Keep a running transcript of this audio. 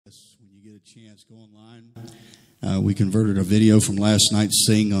you get a chance, go online. We converted a video from last night's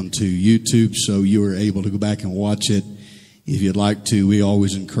sing onto YouTube, so you were able to go back and watch it. If you'd like to, we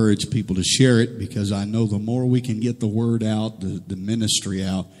always encourage people to share it, because I know the more we can get the word out, the ministry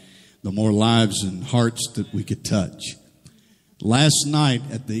out, the more lives and hearts that we could touch. Last night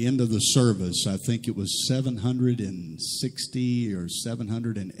at the end of the service, I think it was 760 or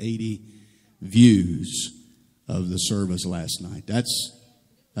 780 views of the service last night.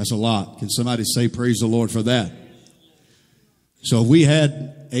 That's a lot. Can somebody say praise the Lord for that? So if we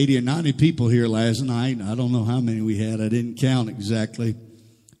had 80 or 90 people here last night, I don't know how many we had. I didn't count exactly.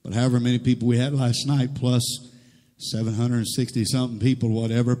 But however many people we had last night, plus 760-something people,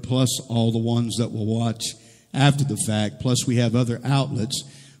 whatever, plus all the ones that will watch after the fact, plus we have other outlets,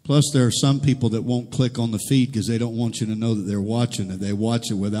 plus there are some people that won't click on the feed because they don't want you to know that they're watching it. They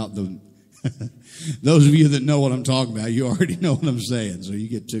watch it without the... Those of you that know what I'm talking about, you already know what I'm saying, so you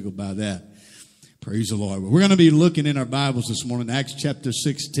get tickled by that. Praise the Lord. We're going to be looking in our Bibles this morning, Acts chapter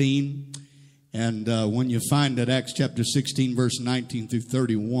 16. And when you find that, Acts chapter 16, verse 19 through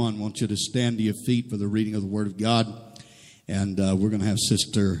 31, I want you to stand to your feet for the reading of the Word of God. And we're going to have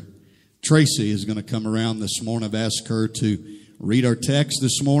Sister Tracy is going to come around this morning. I've asked her to read our text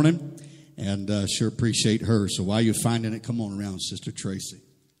this morning, and sure appreciate her. So while you're finding it, come on around, Sister Tracy.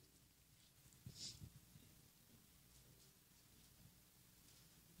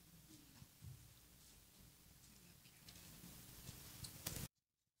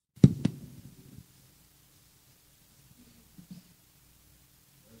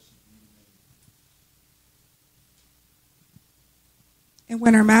 And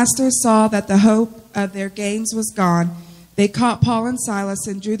when our masters saw that the hope of their gains was gone, they caught Paul and Silas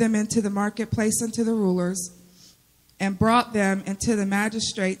and drew them into the marketplace unto the rulers, and brought them into the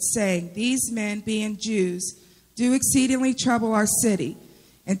magistrates, saying, These men, being Jews, do exceedingly trouble our city,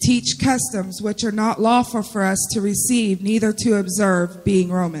 and teach customs which are not lawful for us to receive, neither to observe, being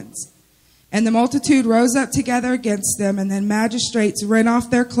Romans. And the multitude rose up together against them, and the magistrates rent off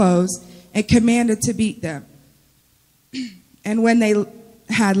their clothes, and commanded to beat them. And when they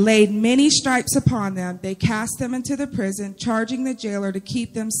had laid many stripes upon them, they cast them into the prison, charging the jailer to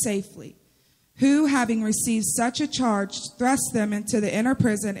keep them safely, who, having received such a charge, thrust them into the inner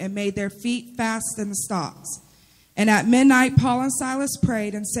prison and made their feet fast in the stocks. And at midnight Paul and Silas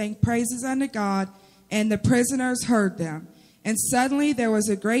prayed and sang praises unto God, and the prisoners heard them. And suddenly there was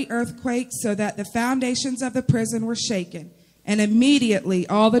a great earthquake, so that the foundations of the prison were shaken. And immediately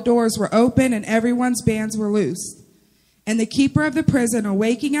all the doors were open, and everyone's bands were loosed. And the keeper of the prison,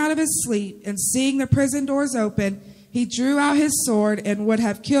 awaking out of his sleep, and seeing the prison doors open, he drew out his sword and would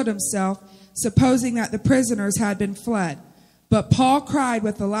have killed himself, supposing that the prisoners had been fled. But Paul cried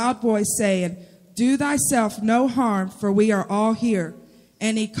with a loud voice, saying, Do thyself no harm, for we are all here.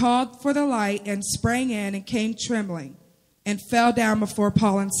 And he called for the light, and sprang in, and came trembling, and fell down before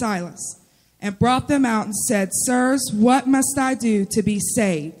Paul and Silas, and brought them out, and said, Sirs, what must I do to be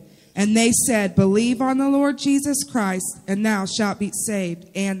saved? And they said, Believe on the Lord Jesus Christ, and thou shalt be saved,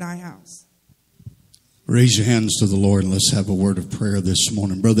 and thy house. Raise your hands to the Lord, and let's have a word of prayer this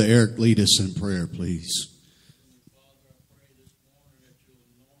morning. Brother Eric, lead us in prayer, please. Father, I pray this morning that you'll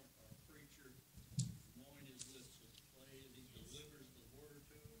anoint our preacher, anoint his lips with clay, and he delivers the word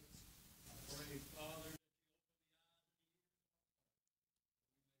to us. I pray, Father, that you open the eyes of the ears of our heart, that we may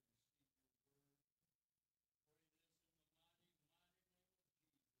receive your word. Pray this in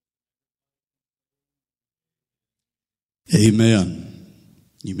the mighty name of Jesus. Amen.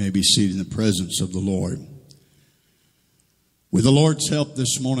 You may be seated in the presence of the Lord. With the Lord's help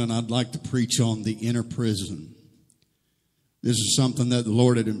this morning, I'd like to preach on the inner prison. This is something that the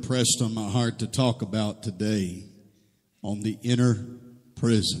Lord had impressed on my heart to talk about today, on the inner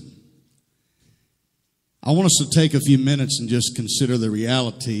prison. I want us to take a few minutes and just consider the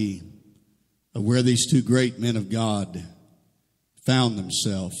reality of where these two great men of God found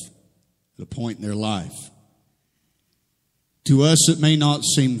themselves at a point in their life. To us, it may not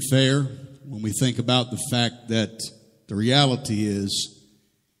seem fair when we think about the fact that the reality is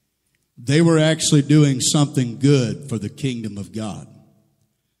they were actually doing something good for the kingdom of God.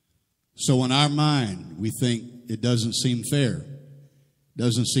 So in our mind, we think it doesn't seem fair. It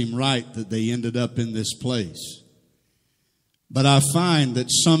doesn't seem right that they ended up in this place. But I find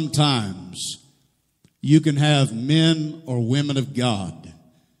that sometimes you can have men or women of God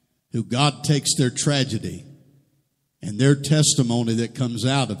who God takes their tragedy and their testimony that comes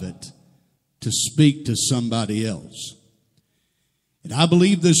out of it to speak to somebody else. And I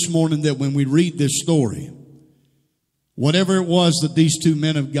believe this morning that when we read this story, whatever it was that these two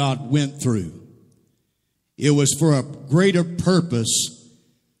men of God went through, it was for a greater purpose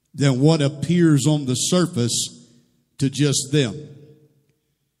than what appears on the surface to just them.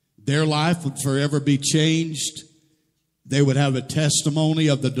 Their life would forever be changed. They would have a testimony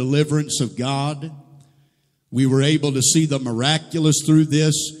of the deliverance of God. We were able to see the miraculous through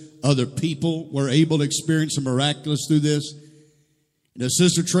this. Other people were able to experience the miraculous through this. And as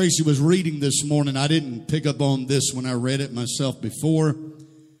Sister Tracy was reading this morning, I didn't pick up on this when I read it myself before.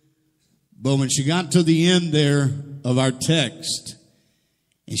 But when she got to the end there of our text,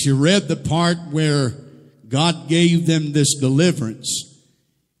 and she read the part where God gave them this deliverance,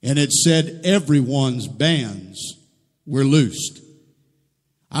 and it said everyone's bands were loosed.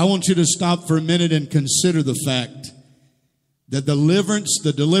 I want you to stop for a minute and consider the fact that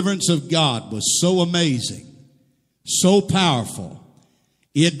the deliverance of God was so amazing, so powerful.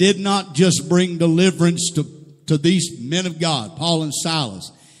 It did not just bring deliverance to these men of God, Paul and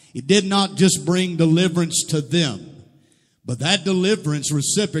Silas. It did not just bring deliverance to them, but that deliverance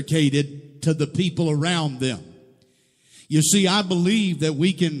reciprocated to the people around them. You see, I believe that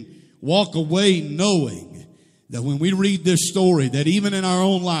we can walk away knowing that when we read this story, that even in our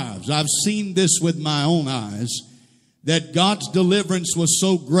own lives, I've seen this with my own eyes, that God's deliverance was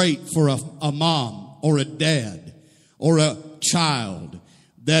so great for a mom or a dad or a child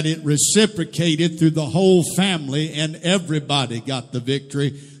that it reciprocated through the whole family, and everybody got the victory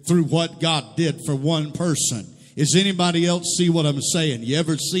through what God did for one person. Is anybody else see what I'm saying? You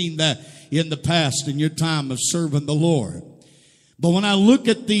ever seen that in the past in your time of serving the Lord? But when I look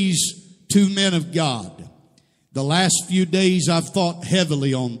at these two men of God, the last few days I've thought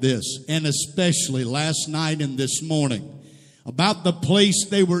heavily on this, and especially last night and this morning, about the place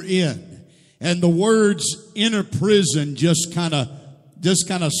they were in. And the words inner prison just kind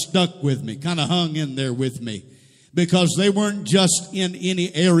of stuck with me, kind of hung in there with me, because they weren't just in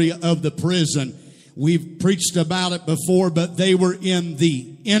any area of the prison. We've preached about it before, but they were in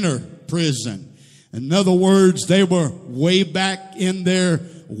the inner prison. In other words, they were way back in there,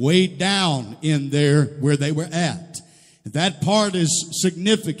 way down in there where they were at. That part is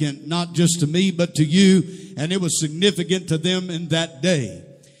significant, not just to me, but to you, and it was significant to them in that day.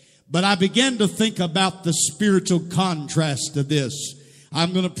 But I began to think about the spiritual contrast to this.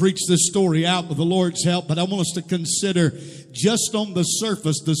 I'm going to preach this story out with the Lord's help, but I want us to consider just on the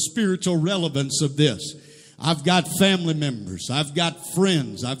surface the spiritual relevance of this. I've got family members, I've got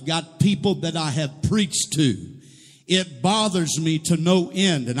friends, I've got people that I have preached to. It bothers me to no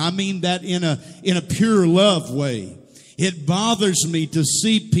end, and I mean that in a pure love way. It bothers me to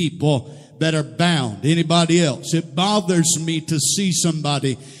see people that are bound. Anybody else? It bothers me to see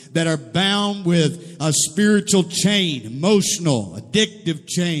somebody that are bound with a spiritual chain, emotional, addictive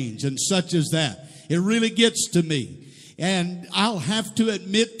chains, and such as that. It really gets to me. And I'll have to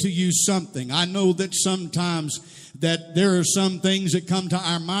admit to you something. I know that sometimes that there are some things that come to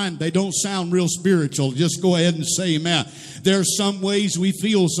our mind. They don't sound real spiritual. Just go ahead and say amen. There are some ways we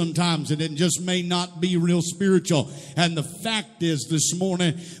feel sometimes, and it just may not be real spiritual. And the fact is, this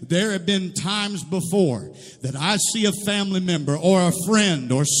morning, there have been times before that I see a family member or a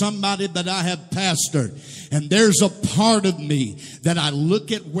friend or somebody that I have pastored, and there's a part of me that I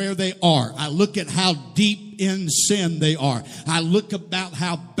look at where they are. I look at how deep in sin they are. I look about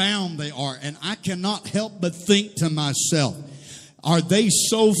how bound they are, and I cannot help but think to myself, are they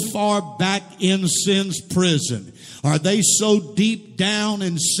so far back in sin's prison? Are they so deep down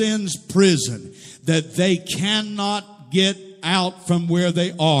in sin's prison that they cannot get out from where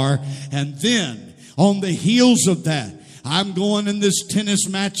they are? And then on the heels of that, I'm going in this tennis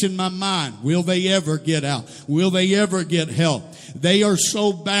match in my mind. Will they ever get out? Will they ever get help? They are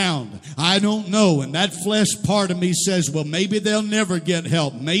so bound. I don't know. And that flesh part of me says, well, maybe they'll never get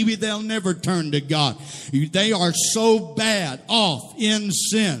help. Maybe they'll never turn to God. They are so bad off in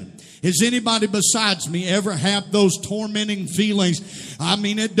sin. Has anybody besides me ever had those tormenting feelings? I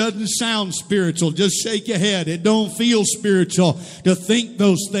mean, it doesn't sound spiritual. Just shake your head. It don't feel spiritual to think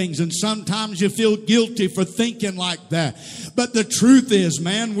those things. And sometimes you feel guilty for thinking like that. But the truth is,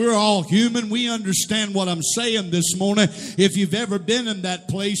 man, we're all human. We understand what I'm saying this morning. If you've ever been in that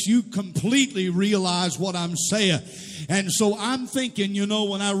place, you completely realize what I'm saying. And so I'm thinking,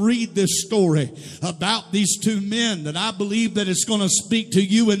 when I read this story about these two men, that I believe that it's going to speak to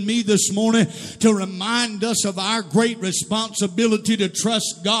you and me this morning to remind us of our great responsibility to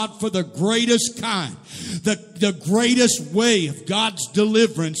trust God for the greatest kind, the greatest way of God's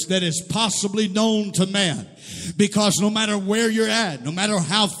deliverance that is possibly known to man. Because no matter where you're at, no matter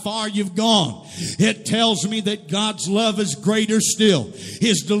how far you've gone, it tells me that God's love is greater still.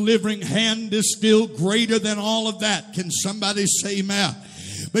 His delivering hand is still greater than all of that. Can somebody say amen?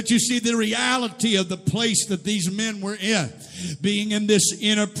 But you see the reality of the place that these men were in, being in this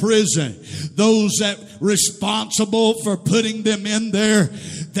inner prison. Those that responsible for putting them in there,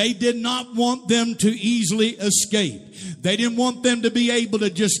 they did not want them to easily escape. They didn't want them to be able to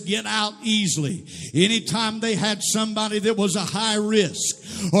just get out easily. Anytime they had somebody that was a high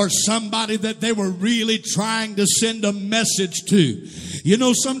risk or somebody that they were really trying to send a message to. You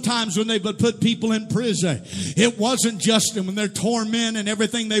know, sometimes when they would put people in prison, it wasn't just when they're tormented and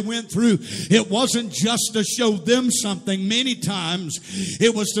everything they went through, it wasn't just to show them something. Many times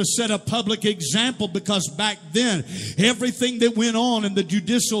it was to set a public example, because back then everything that went on in the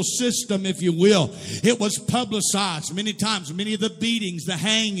judicial system, if you will, it was publicized. Many times, many of the beatings, the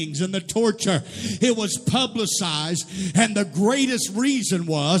hangings, and the torture, it was publicized. And the greatest reason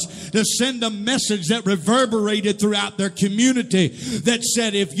was to send a message that reverberated throughout their community that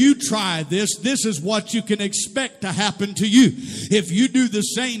said, if you try this, this is what you can expect to happen to you. If you do the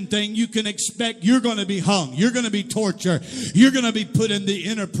same thing, you can expect you're going to be hung, you're going to be tortured, you're going to be put in the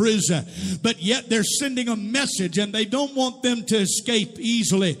inner prison. But yet they're sending a message, and they don't want them to escape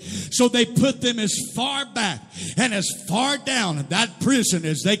easily. So they put them as far back and as far down in that prison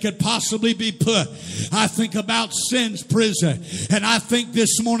as they could possibly be put. I think about sin's prison, and I think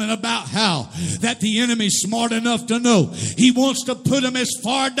this morning about how that the enemy's smart enough to know he wants to put them as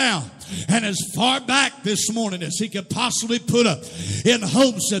far down and as far back this morning as he could possibly put them, in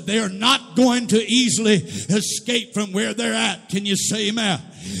hopes that they are not going to easily escape from where they're at. Can you say amen?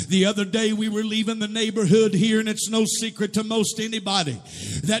 The other day we were leaving the neighborhood here, and it's no secret to most anybody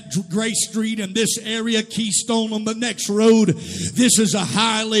that Grace Street and this area, Keystone on the next road, this is a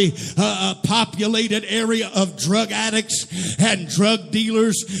highly populated area of drug addicts and drug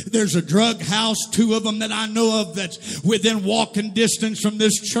dealers. There's a drug house, 2 of them that I know of, that's within walking distance from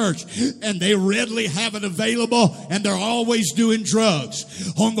this church, and they readily have it available, and they're always doing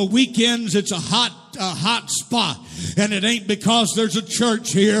drugs. On the weekends, it's a hot spot, and it ain't because there's a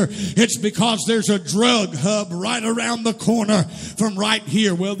church here, it's because there's a drug hub right around the corner from right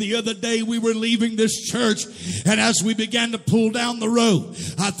here. Well, the other day we were leaving this church, and as we began to pull down the road,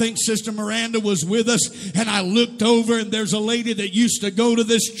 I think Sister Miranda was with us, and I looked over, and there's a lady that used to go to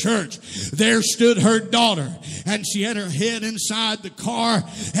this church. There stood her daughter, and she had her head inside the car,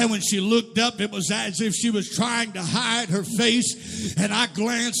 and when she looked up, it was as if she was trying to hide her face, and I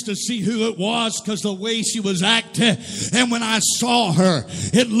glanced to see who it was, because the way she was acting, and when I saw her,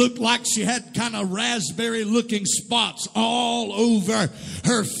 it looked like she had kind of raspberry looking spots all over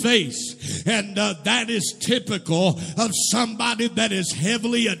her face. And that is typical of somebody that is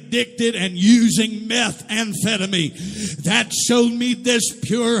heavily addicted and using methamphetamine. That showed me this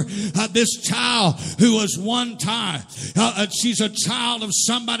child who was one time, she's a child of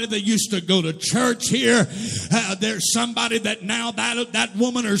somebody that used to go to church here. There's somebody that now that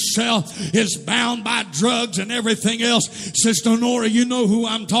woman herself is bound by drugs and everything else. Sister Nora, you know who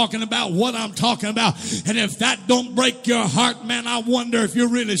I'm talking about, what I'm talking about. And if that don't break your heart, man, I wonder if you're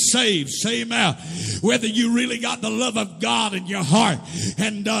really saved. Say amen. Whether you really got the love of God in your heart.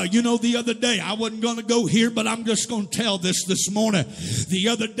 And you know, the other day, I wasn't going to go here, but I'm just going to tell this morning. The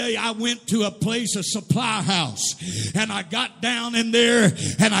other day, I went to a place, a supply house, and I got down in there,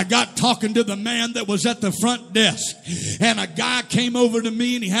 and I got talking to the man that was at the front desk. And a guy came over to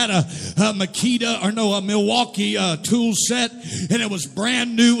me, and he had a Milwaukee tool set, and it was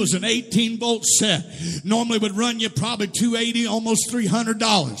brand new. It was an 18-volt set. Normally would run you probably $280, almost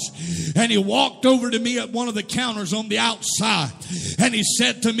 $300. And he walked over to me at one of the counters on the outside, and he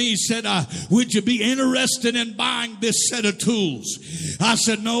said to me, would you be interested in buying this set of tools? I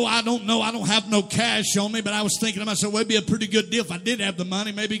said, no, I don't know. I don't have no cash on me, but I was thinking to myself, well, it'd be a pretty good deal if I did have the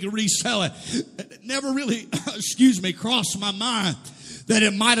money. Maybe you could resell it. It never really, crossed my mind that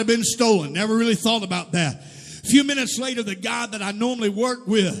it might have been stolen. Never really thought about that. A few minutes later, the guy that I normally work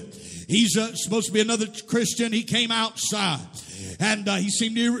with, he's supposed to be another Christian. He came outside, and he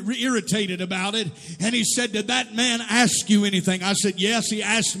seemed irritated about it. And he said, did that man ask you anything? I said, yes, he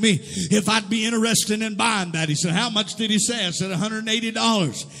asked me if I'd be interested in buying that. He said, how much did he say? I said,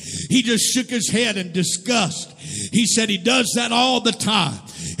 $180. He just shook his head in disgust. He said he does that all the time.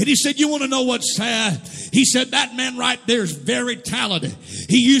 And he said, you want to know what's sad? He said, that man right there is very talented.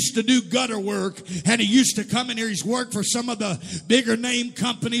 He used to do gutter work, and he used to come in here. He's worked for some of the bigger name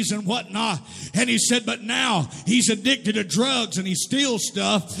companies and whatnot. And he said, but now he's addicted to drugs, and he steals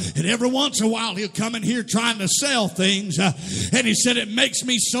stuff. And every once in a while, he'll come in here trying to sell things. And he said, it makes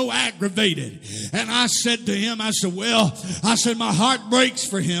me so aggravated. And I said to him, I said, my heart breaks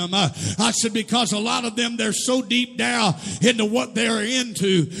for him. I said, because a lot of them, they're so deep down into what they're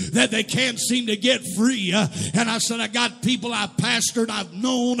into that they can't seem to get free. free. And I said, I got people I've pastored, I've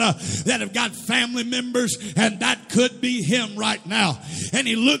known that have got family members, and that could be him right now. And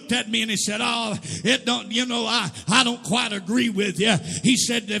he looked at me and he said, oh, it don't, I don't quite agree with you. He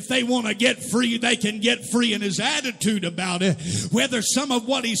said, if they want to get free, they can get free. And his attitude about it, whether some of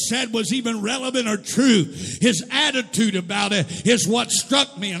what he said was even relevant or true, his attitude about it is what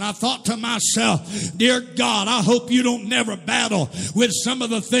struck me. And I thought to myself, dear God, I hope you don't never battle with some of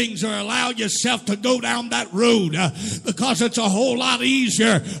the things or allow yourself to go down that road, because it's a whole lot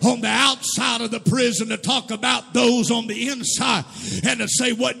easier on the outside of the prison to talk about those on the inside and to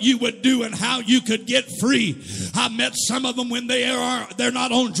say what you would do and how you could get free. I met some of them when they're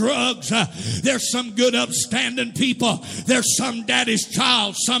not on drugs. There's some good upstanding people. There's some daddy's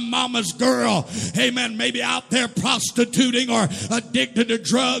child, some mama's girl, amen, maybe out there prostituting or addicted to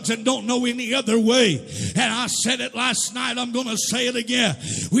drugs and don't know any other way. And I said it last night, I'm going to say it again.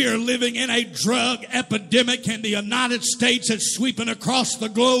 We are living in a drug epidemic in the United States. It's sweeping across the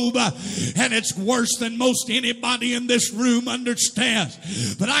globe, and it's worse than most anybody in this room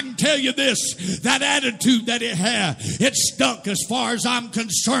understands. But I can tell you this, that attitude that it had, it stunk as far as I'm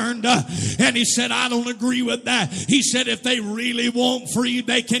concerned. And he said, I don't agree with that. He said, if they really want free,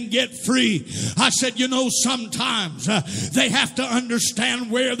 they can get free. I said, sometimes they have to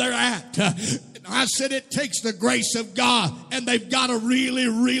understand where they're at. I said, it takes the grace of God, and they've got to really,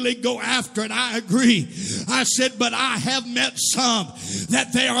 really go after it. I agree. I said, but I have met some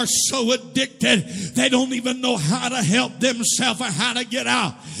that they are so addicted, they don't even know how to help themselves or how to get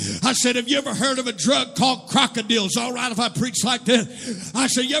out. I said, have you ever heard of a drug called crocodile? It's all right if I preach like that. I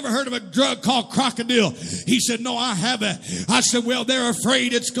said, you ever heard of a drug called crocodile? He said, no, I haven't. I said, well, they're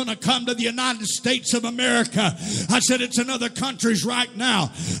afraid it's going to come to the United States of America. I said, it's in other countries right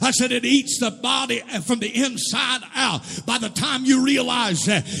now. I said, it eats the body from the inside out. By the time you realize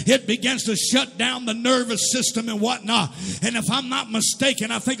that, it begins to shut down the nervous system and whatnot. And if I'm not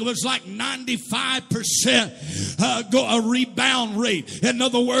mistaken, I think it was like 95% a rebound rate. In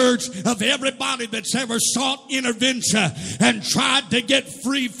other words, of everybody that's ever sought intervention and tried to get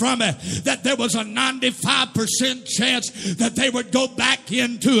free from it, that there was a 95% chance that they would go back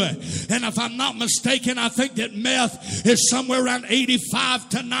into it. And if I'm not mistaken, I think that meth is somewhere around 85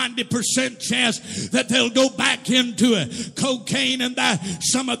 to 90% chance that they'll go back into it. Cocaine and that,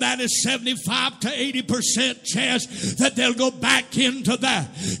 some of that is 75 to 80% chance that they'll go back into that.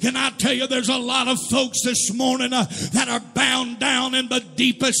 Can I tell you, there's a lot of folks this morning that are bound down in the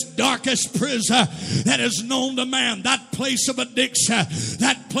deepest, darkest prison that is known to man. That place of addiction,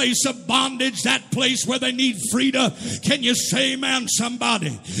 that place of bondage, that place where they need freedom. Can you say amen,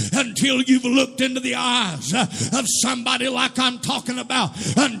 somebody? Until you've looked into the eyes of somebody like I'm talking about,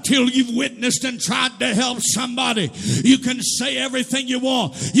 until you've witnessed and tried to help somebody, you can say everything you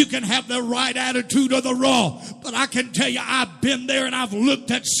want. You can have the right attitude or the wrong. But I can tell you, I've been there and I've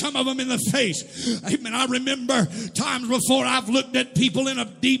looked at some of them in the face. Amen. I remember times before I've looked at people in a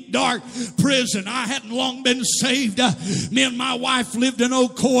deep, dark prison. I hadn't long been saved. Me and my wife lived in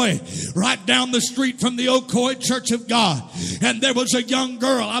Ocoee, right down the street from the Ocoee Church of God. And there was a young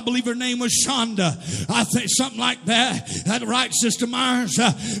girl, I believe her name was Shonda. I think something like that. That's right, Sister Myers.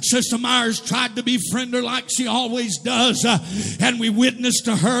 Sister Myers tried to befriend her like she always does. And we witnessed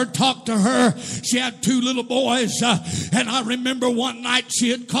to her, talked to her. She had 2 little boys. And I remember one night she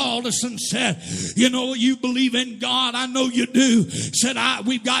had called us and said, you believe in God? I know you do. Said,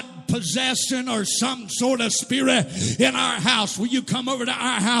 we've got possession or some sort of spirit in our house. Will you come over to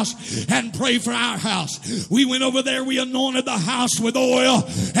our house and pray for our house? We went over there. We anointed the house with oil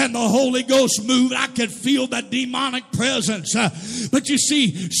and the Holy Ghost moved. I could feel that demonic presence. But you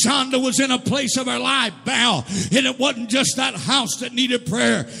see, Shonda was in a place of her life bound, and it wasn't just that house that needed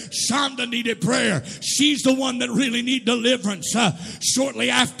prayer. Shonda needed prayer. She's the one that really needed deliverance. Shortly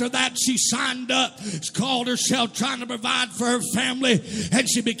after that, she signed up, called herself trying to provide for her family, and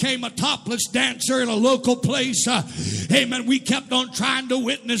she became a topless dancer in a local place. Amen. We kept on trying to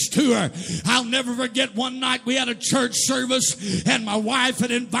witness to her. I'll never forget one night we had a church service and my wife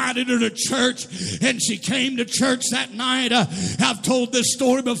had invited her to church, and she came to church that night. I've told this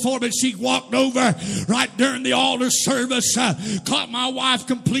story before, but she walked over right during the altar service, caught my wife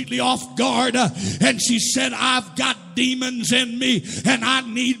completely off guard, and she said, I've got demons in me and I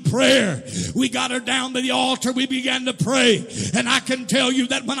need prayer. We got her down to the altar. We began to pray. And I can tell you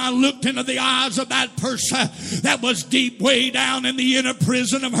that when I looked into the eyes of that person that was deep way down in the inner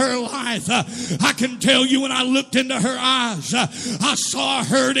prison of her life, I can tell you when I looked into her eyes, I saw a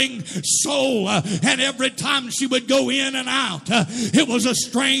hurting soul. And every time she would go in and out, it was a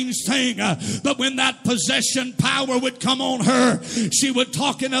strange thing. But when that possession power would come on her, she would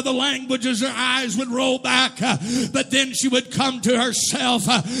talk in other languages. Her eyes would roll back. But then she would come to herself,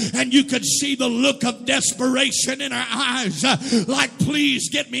 and you could see the look of desperation in her eyes, like, please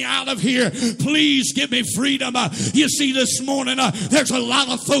get me out of here. Please give me freedom. You see, this morning, there's a lot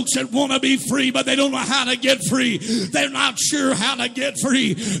of folks that want to be free, but they don't know how to get free. They're not sure how to get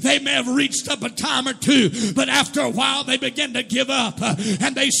free. They may have reached up a time or two, but after a while, they begin to give up.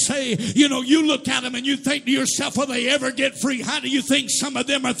 And they say, you know, you look at them and you think to yourself, will they ever get free? How do you think some of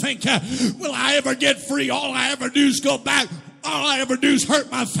them are thinking, will I ever get free? All I ever do is go back. All I ever do is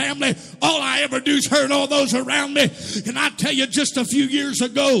hurt my family. All I ever do is hurt all those around me. And I tell you, just a few years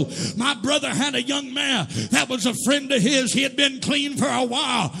ago, my brother had a young man that was a friend of his. He had been clean for a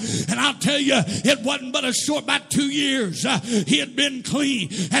while. And I'll tell you, it wasn't but a short, about 2 years, he had been clean.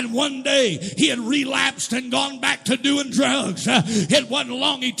 And one day, he had relapsed and gone back to doing drugs. It wasn't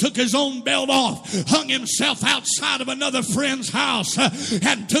long, he took his own belt off, hung himself outside of another friend's house,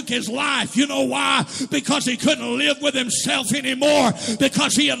 and took his life. You know why? Because he couldn't live with himself anymore,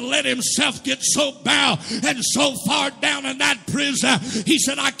 because he had let himself get so bound and so far down in that prison. He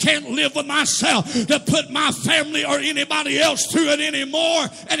said, I can't live with myself to put my family or anybody else through it anymore,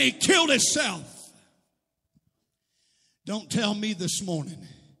 and he killed himself. Don't tell me this morning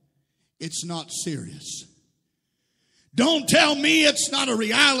it's not serious. Don't tell me it's not a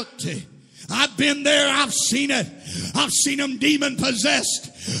reality. I've been there. I've seen it. I've seen them demon possessed.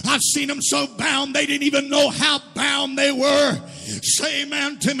 I've seen them so bound they didn't even know how bound they were. Say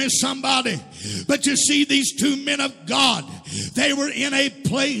amen to me, somebody. But you see, these two men of God, they were in a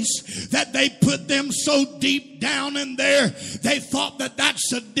place that they put them so deep down in there, they thought that that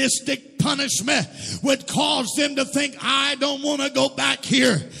sadistic punishment would cause them to think, I don't want to go back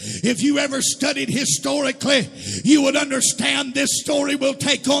here. If you ever studied historically, you would understand this story will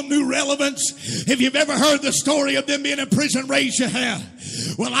take on new relevance. If you've ever heard the story of them being in prison, raise your hand.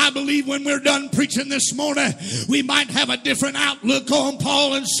 Well, I believe when we're done preaching this morning, we might have a different outlook on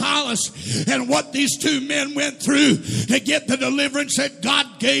Paul and Silas and what these two men went through to get the deliverance that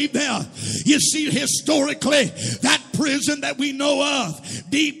God gave them. You see, historically, that prison that we know of,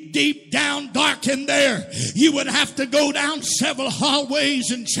 deep down, dark in there, you would have to go down several hallways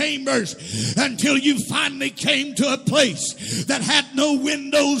and chambers until you finally came to a place that had no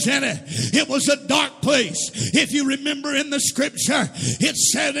windows in it. It was a dark place. If you remember in the scripture, it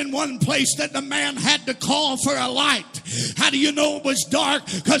said in one place that the man had to call for a light. How do you know it was dark?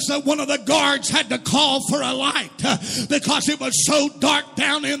 Because one of the guards had to call for a light because it was so dark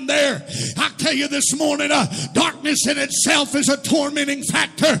down in there. I tell you this morning, darkness in itself is a tormenting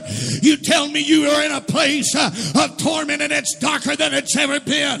factor. You tell me you are in a place of torment and it's darker than it's ever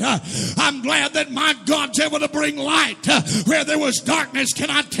been. I'm glad that my God's able to bring light where there was darkness. Can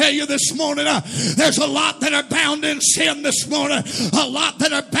I tell you this morning, there's a lot that are bound in sin this morning, a lot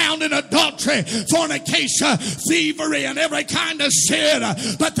that are bound in adultery, fornication, thievery, and every kind of sin.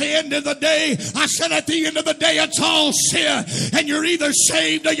 But at the end of the day, I said at the end of the day, it's all sin, and you're either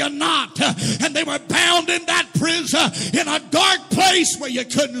saved or you're not. And they were bound in that prison in a dark place where you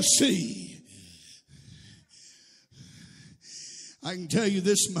couldn't see. I can tell you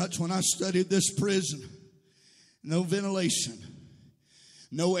this much: when I studied this prison, no ventilation,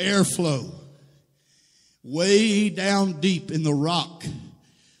 no airflow, way down deep in the rock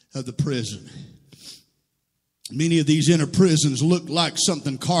of the prison. Many of these inner prisons look like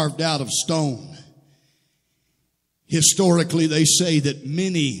something carved out of stone. Historically, they say that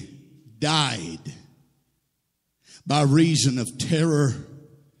many died by reason of terror,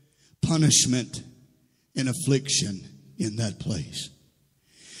 punishment, and affliction in that place.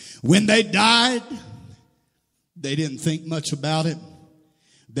 When they died, they didn't think much about it.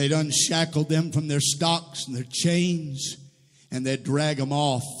 They'd unshackle them from their stocks and their chains, and they'd drag them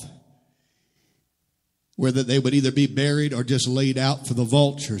off, whether they would either be buried or just laid out for the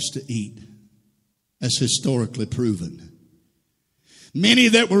vultures to eat. That's historically proven. Many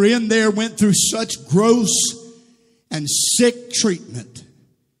that were in there went through such gross and sick treatment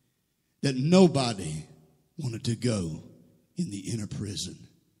that nobody wanted to go in the inner prison.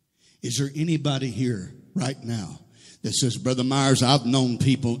 Is there anybody here right now that says, Brother Myers, I've known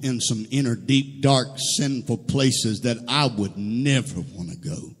people in some inner, deep, dark, sinful places that I would never want to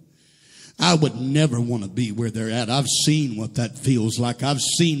go? I would never want to be where they're at. I've seen what that feels like. I've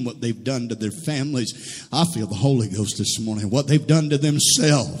seen what they've done to their families. I feel the Holy Ghost this morning. What they've done to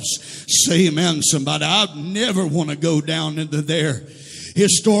themselves. Say amen, somebody. I'd never want to go down into there.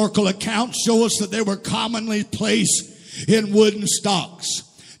 Historical accounts show us that they were commonly placed in wooden stocks.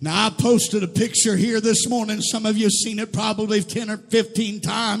 Now, I posted a picture here this morning. Some of you have seen it probably 10 or 15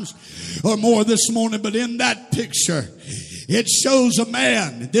 times or more this morning. But in that picture, it shows a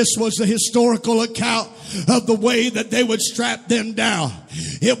man. This was the historical account of the way that they would strap them down.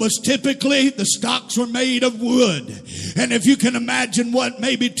 It was typically, the stocks were made of wood. And if you can imagine what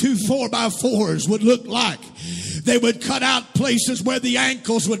maybe 2 4x4s would look like, they would cut out places where the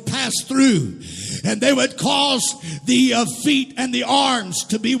ankles would pass through. And they would cause the feet and the arms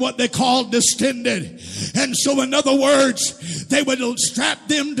to be what they called distended. And so in other words, they would strap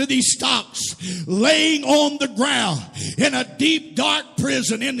them to these stocks, laying on the ground in a deep dark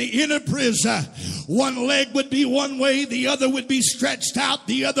prison, in the inner prison. One leg would be one way, the other would be stretched out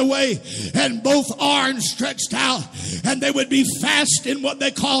the other way, and both arms stretched out. And they would be fast in what they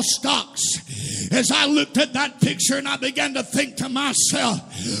call stocks. As I looked at that picture and I began to think to myself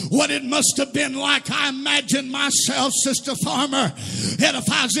what it must have been like, I imagined myself, Sister Farmer, and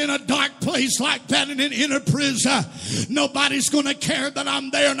if I was in a dark place like that in an inner prison, nobody's going to care that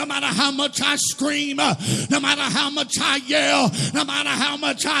I'm there, no matter how much I scream, no matter how much I yell, no matter how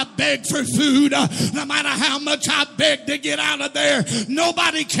much I beg for food, no matter how much I beg to get out of there.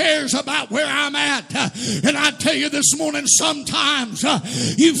 Nobody cares about where I'm at. And I tell you this morning, sometimes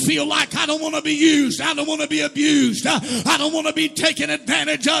you feel like I don't want to be used. I don't want to be abused. I don't want to be taken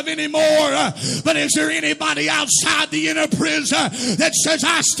advantage of anymore. But is there anybody outside the inner prison that says,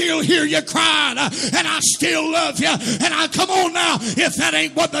 I still hear you crying and I still love you? And I come on now, if that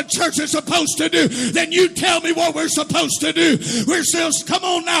ain't what the church is supposed to do, then you tell me what we're supposed to do. We're still, come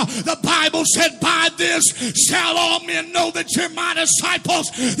on now, the Bible said, by this shall all men know that you're my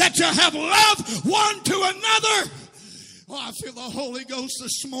disciples, that you have love one to another. Oh, I feel the Holy Ghost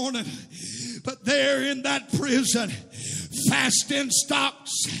this morning. But there in that prison, fast in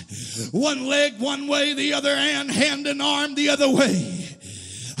stocks, one leg one way, the other hand and arm the other way,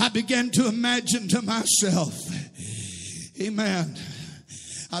 I began to imagine to myself, amen,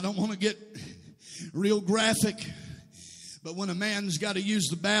 I don't want to get real graphic, but when a man's got to use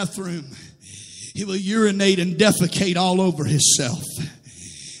the bathroom, he will urinate and defecate all over himself.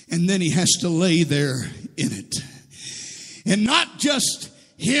 And then he has to lay there in it. And not just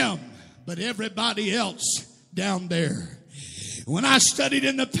him, but everybody else down there. When I studied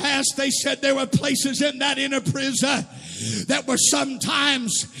in the past, they said there were places in that inner prison that were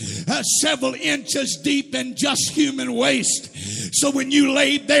sometimes several inches deep in just human waste. So when you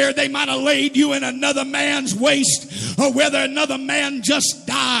laid there, they might have laid you in another man's waste, or whether another man just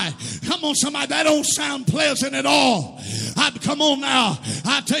died. Come on, somebody, that don't sound pleasant at all. Come on now.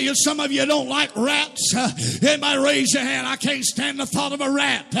 I tell you, some of you don't like rats. Anybody raise your hand? I can't stand the thought of a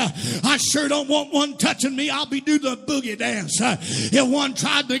rat. I sure don't want one touching me. I'll be doing the boogie dance. If one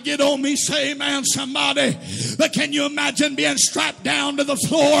tried to get on me, say amen, somebody. But can you imagine being strapped down to the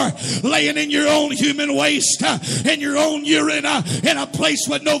floor, laying in your own human waste, in your own urine, in a place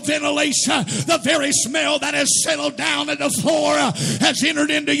with no ventilation? The very smell that has settled down at the floor has entered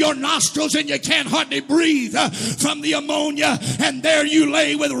into your nostrils, and you can't hardly breathe from the ammonia. And there you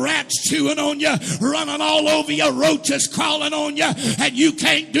lay with rats chewing on you, running all over you, roaches crawling on you, and you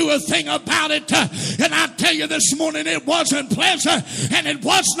can't do a thing about it. And I tell you this morning, it wasn't pleasant and it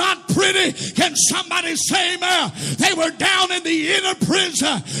was not pretty. Can somebody say amen? They were down in the inner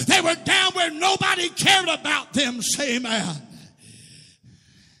prison. They were down where nobody cared about them. Say amen.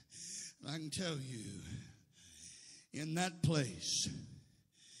 I can tell you, in that place,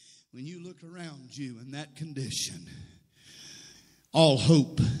 when you look around you in that condition, all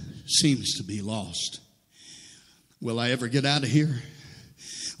hope seems to be lost. Will I ever get out of here?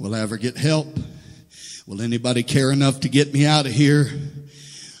 Will I ever get help? Will anybody care enough to get me out of here?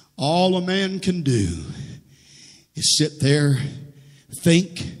 All a man can do is sit there,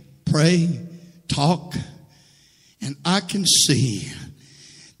 think, pray, talk, and I can see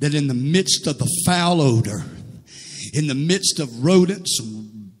that in the midst of the foul odor, in the midst of rodents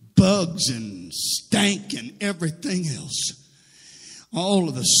and bugs and stank and everything else, all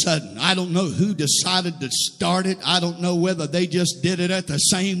of a sudden, I don't know who decided to start it. I don't know whether they just did it at the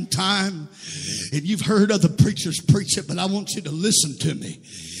same time. And you've heard other preachers preach it, but I want you to listen to me.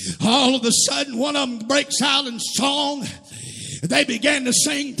 All of a sudden, one of them breaks out in song. They began to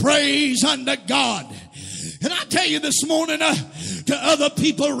sing praise unto God. And I tell you this morning to other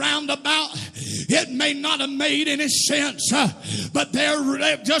people round about, It may not have made any sense, but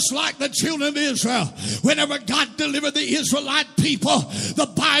they're just like the children of Israel. Whenever God delivered the Israelite people,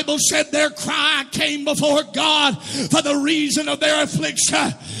 the Bible said their cry came before God for the reason of their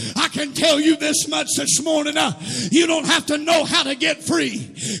affliction. I can tell you this much this morning. You don't have to know how to get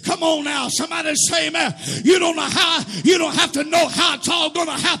free. Come on now. Somebody say amen. You don't have to know how it's all going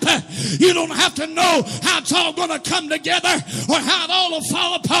to happen. You don't have to know how it's all going to come together or how it all will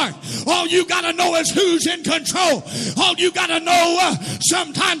fall apart. All you got to know is who's in control. All you got to know,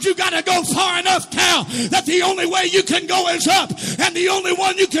 sometimes you got to go far enough down that the only way you can go is up, and the only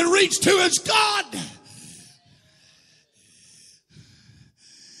one you can reach to is God.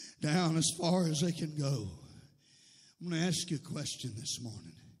 Down as far as they can go. I'm going to ask you a question this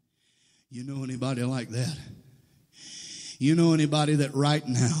morning. You know anybody like that? You know anybody that right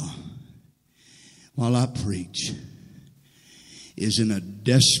now, while I preach, is in a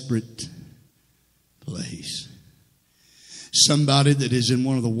desperate place? Somebody that is in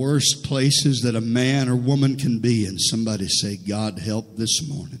one of the worst places that a man or woman can be, and somebody say, God help this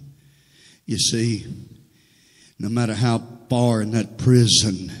morning. You see, no matter how far in that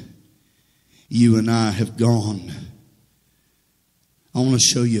prison you and I have gone, I want to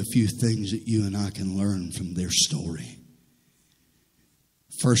show you a few things that you and I can learn from their story.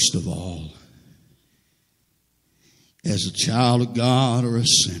 First of all, as a child of God or a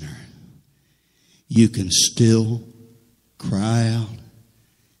sinner, you can still cry out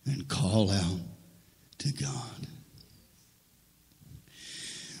and call out to God.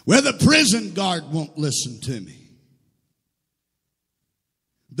 Well, the prison guard won't listen to me.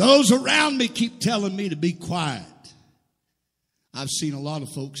 Those around me keep telling me to be quiet. I've seen a lot of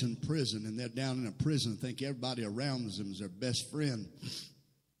folks in prison, and they're down in a prison and think everybody around them is their best friend.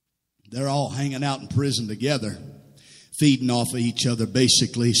 They're all hanging out in prison together, feeding off of each other,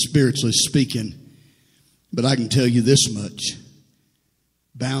 basically, spiritually speaking. But I can tell you this much.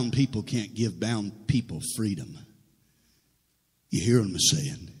 Bound people can't give bound people freedom. You hear what I'm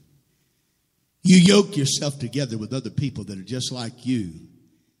saying? You yoke yourself together with other people that are just like you.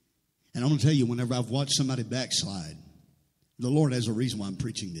 And I'm going to tell you, whenever I've watched somebody backslide, the Lord has a reason why I'm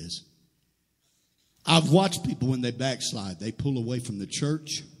preaching this. I've watched people when they backslide. They pull away from the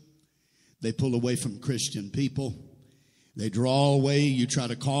church. They pull away from Christian people. They draw away. You try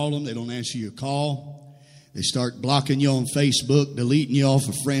to call them. They don't answer your call. They start blocking you on Facebook, deleting you off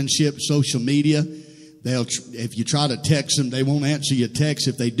of friendship, social media. If you try to text them, they won't answer your text.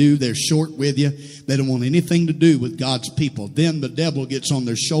 If they do, they're short with you. They don't want anything to do with God's people. Then the devil gets on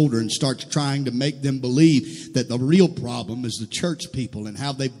their shoulder and starts trying to make them believe that the real problem is the church people and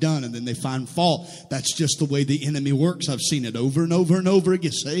how they've done, and then they find fault. That's just the way the enemy works. I've seen it over and over and over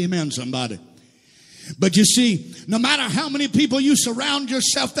again. Say amen, somebody. But you see, no matter how many people you surround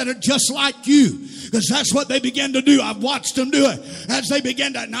yourself that are just like you, because that's what they begin to do. I've watched them do it. As they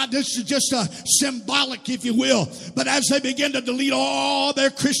begin to, now this is just a symbolic, if you will, but as they begin to delete all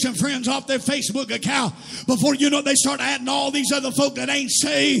their Christian friends off their Facebook account, before you know it, they start adding all these other folk that ain't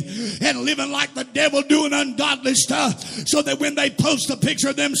saved and living like the devil, doing ungodly stuff, so that when they post a picture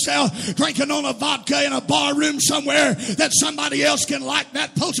of themselves drinking on a vodka in a bar room somewhere, that somebody else can like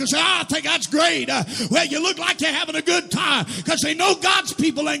that post and say, I think that's great. Well, you look like you're having a good time, because they know God's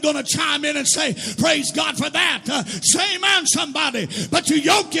people ain't going to chime in and say, praise God for that. Say amen, somebody. But you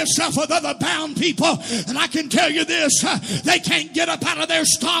yoke yourself with other bound people, and I can tell you this, they can't get up out of their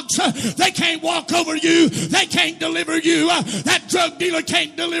stocks. They can't walk over you. They can't deliver you. That drug dealer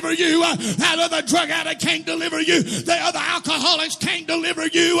can't deliver you. That other drug addict can't deliver you. The other alcoholics can't deliver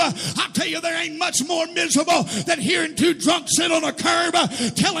you. I'll tell you, there ain't much more miserable than hearing two drunks sit on a curb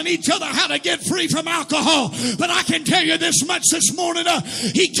telling each other how to get free from alcohol. But I can tell you this much this morning,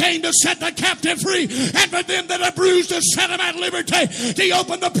 he came to set the captive free, and for them that are bruised to set them at liberty. He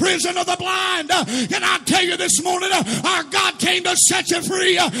opened the prison of the blind. And I tell you this morning, our God came to set you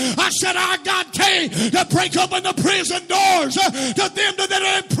free. I said our God came to break open the prison doors to them that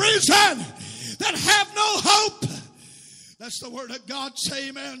are in prison, that have no hope. That's the word of God. Say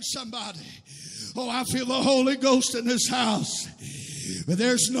amen, somebody. Oh, I feel the Holy Ghost in this house. But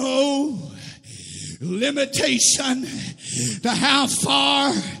there's no limitation to how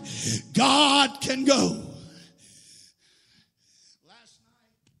far God can go. Last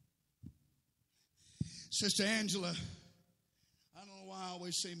night, Sister Angela, I don't know why I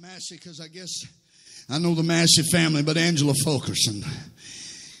always say Massey, because I guess I know the Massey family, but Angela Fulkerson,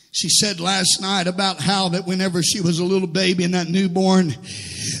 she said last night about how that whenever she was a little baby in that newborn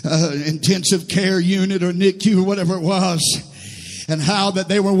intensive care unit or NICU or whatever it was, and how that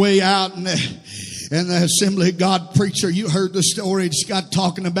they were way out, and And the Assembly of God preacher, you heard the story. It's got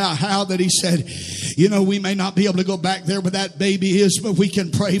talking about how that he said, you know, we may not be able to go back there where that baby is, but we can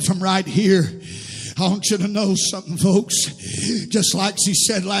pray from right here. I want you to know something, folks. Just like she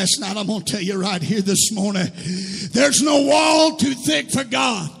said last night, I'm going to tell you right here this morning, there's no wall too thick for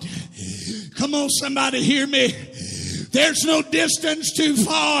God. Come on, somebody hear me. There's no distance too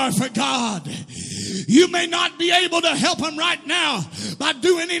far for God. You may not be able to help them right now by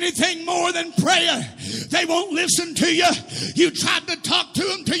doing anything more than prayer. They won't listen to you. You tried to talk to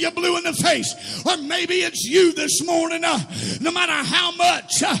them till you're blue in the face. Or maybe it's you this morning, no matter how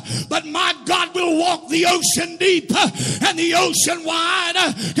much. But my God will walk the ocean deep and the ocean wide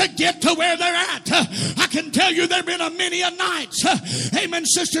to get to where they're at. I can tell you there have been a many a nights. Amen,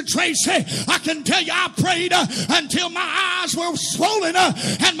 Sister Tracy. I can tell you I prayed until my eyes were swollen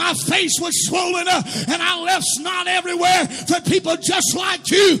and my face was swollen and I left snot everywhere for people just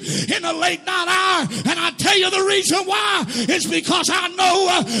like you in the late night hour. And I tell you the reason why is because I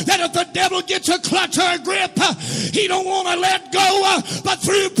know that if the devil gets a clutch or a grip, he don't want to let go. But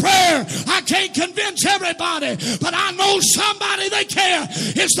through prayer, I can't convince everybody, but I know somebody that can.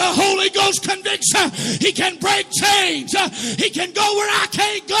 It's the Holy Ghost conviction. He can break chains. He can go where I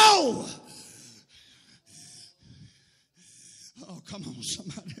can't go. Oh, come on,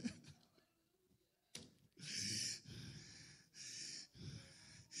 somebody.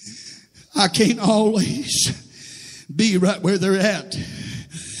 I can't always be right where they're at.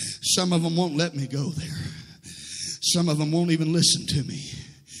 Some of them won't let me go there. Some of them won't even listen to me.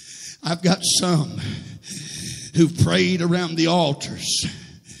 I've got some who've prayed around the altars.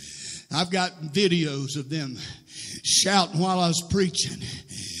 I've got videos of them shouting while I was preaching,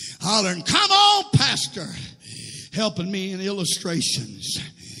 hollering, "Come on, Pastor," helping me in illustrations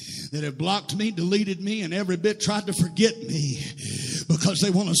that have blocked me, deleted me, and every bit tried to forget me because they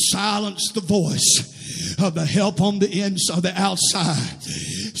want to silence the voice of the help on the inside, the outside.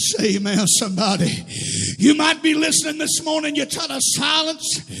 Say amen, somebody. You might be listening this morning. You try to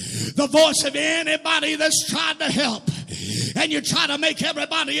silence the voice of anybody that's tried to help. And you try to make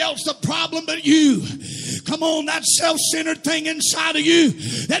everybody else the problem but you. Come on, that self-centered thing inside of you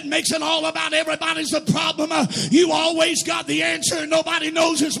that makes it all about everybody's the problem. You always got the answer and nobody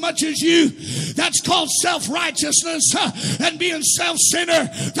knows as much as you. That's called self-righteousness and being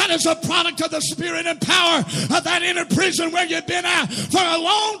self-centered. That is a product of the spirit and power of that inner prison where you've been at for a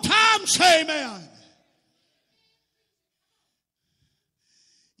long time. Say amen.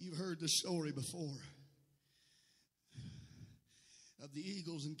 You've heard the story before of the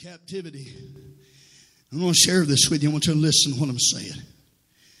eagles in captivity. I'm going to share this with you. I want you to listen to what I'm saying.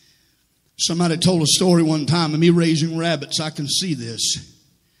 Somebody told a story one time of me raising rabbits. I can see this.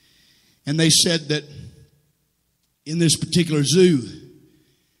 And they said that in this particular zoo,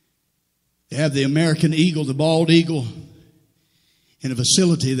 they have the American eagle, the bald eagle, in a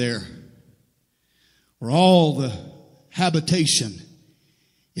facility there where all the habitation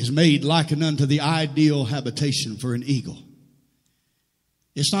is made likened unto the ideal habitation for an eagle.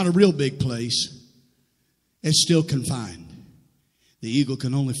 It's not a real big place. It's still confined. The eagle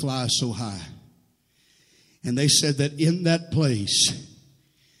can only fly so high. And they said that in that place,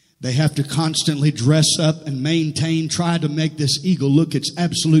 they have to constantly dress up and maintain, try to make this eagle look its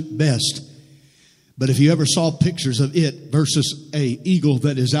absolute best. But if you ever saw pictures of it versus a eagle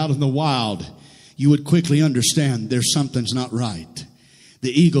that is out in the wild, you would quickly understand there's something's not right. The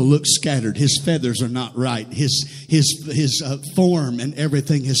eagle looks scattered. His feathers are not right. His form and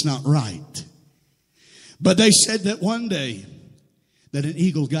everything is not right. But they said that one day that an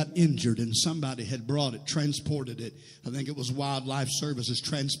eagle got injured and somebody had brought it, transported it. I think it was Wildlife Services,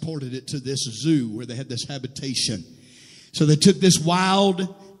 transported it to this zoo where they had this habitation. So they took this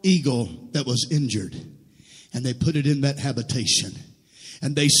wild eagle that was injured and they put it in that habitation.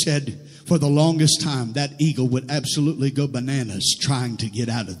 And they said for the longest time that eagle would absolutely go bananas trying to get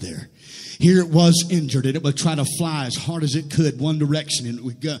out of there. Here it was injured and it would try to fly as hard as it could one direction and it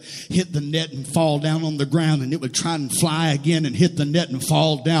would go, hit the net and fall down on the ground, and it would try and fly again and hit the net and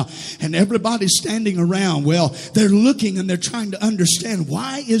fall down. And everybody's standing around. Well, they're looking and they're trying to understand,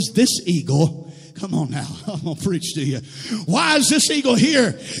 why is this eagle, come on now, I'm going to preach to you. Why is this eagle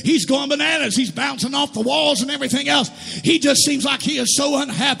here? He's going bananas. He's bouncing off the walls and everything else. He just seems like he is so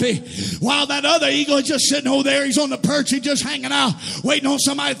unhappy. While that other eagle is just sitting over there. He's on the perch. He's just hanging out, waiting on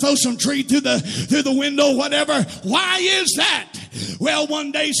somebody to throw some tree through the window, whatever. Why is that? Well,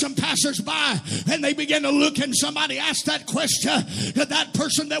 one day some passersby, and they began to look, and somebody asked that question to that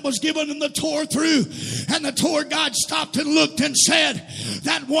person that was giving them the tour through. And the tour guide stopped and looked and said,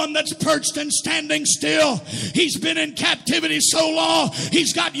 that one that's perched and standing still, he's been in captivity so long,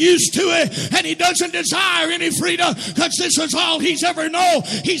 he's got used to it, and he doesn't desire any freedom because this is all he's ever known.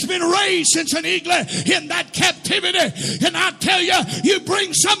 He's been raised since an eaglet in that captivity. And I tell you, you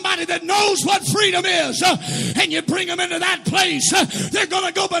bring somebody that knows what freedom is, and you bring them into that place, they're going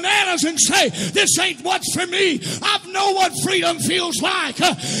to go bananas and say, this ain't what's for me. I know what freedom feels like.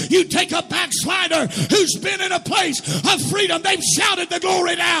 You take a backslider who's been in a place of freedom. They've shouted the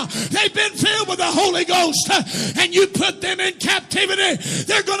glory now. They've been filled with the Holy Ghost, and you put them in captivity.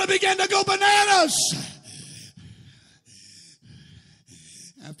 They're going to begin to go bananas.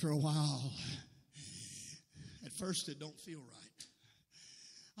 After a while, at first it don't feel right.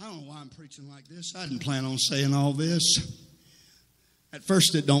 I don't know why I'm preaching like this. I didn't plan on saying all this. At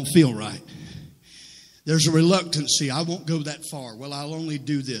first it don't feel right. There's a reluctancy. I won't go that far. Well, I'll only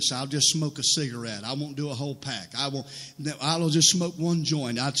do this. I'll just smoke a cigarette. I won't do a whole pack. I'll just smoke one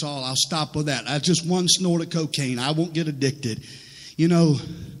joint. That's all. I'll stop with that. That's just one snort of cocaine. I won't get addicted. You know,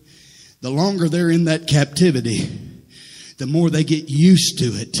 the longer they're in that captivity, the more they get used to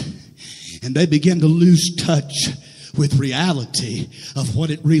it. And they begin to lose touch with reality of what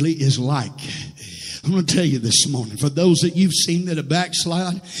it really is like. I'm going to tell you this morning, for those that you've seen that have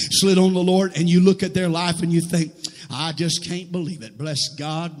slid on the Lord, and you look at their life and you think, I just can't believe it. Bless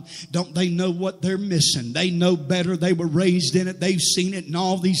God. Don't they know what they're missing? They know better. They were raised in it. They've seen it and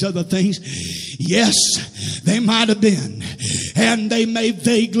all these other things. Yes, they might have been. And they may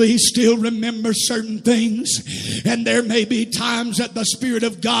vaguely still remember certain things. And there may be times that the Spirit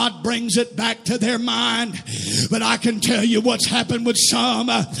of God brings it back to their mind. But I can tell you what's happened with some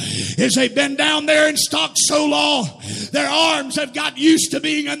is they've been down there in stock so long. Their arms have got used to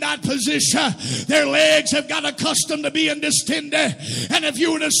being in that position. Their legs have got accustomed to being distended. And if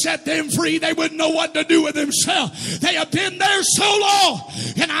you were to set them free, they wouldn't know what to do with themselves. They have been there so long.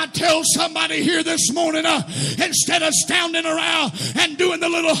 And I tell somebody here this morning, instead of standing around and doing the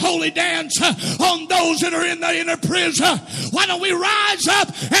little holy dance on those that are in the inner prison, why don't we rise up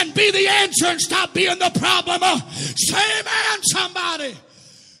and be the answer and stop being the problem? Say amen, somebody.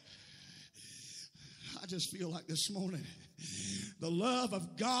 I just feel like this morning, the love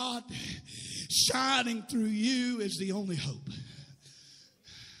of God shining through you is the only hope.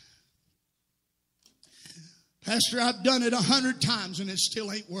 Pastor, I've done it 100 times and it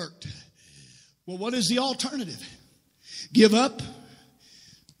still ain't worked. Well, what is the alternative? Give up?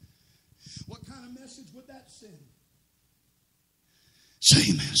 What kind of message would that send?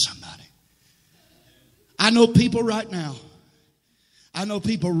 Say amen, somebody. I know people right now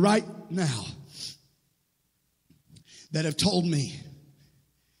that have told me,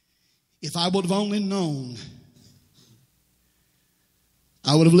 if I would have only known,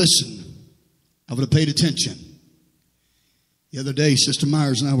 I would have listened. I would have paid attention. The other day, Sister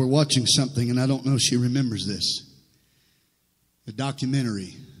Myers and I were watching something, and I don't know if she remembers this. A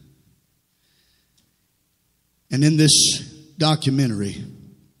documentary. And in this documentary,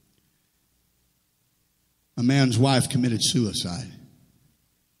 a man's wife committed suicide.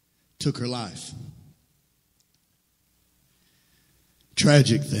 Took her life.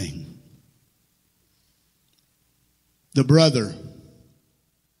 Tragic thing. The brother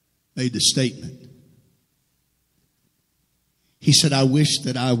made the statement. He said, I wish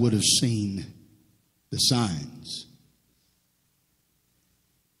that I would have seen the signs.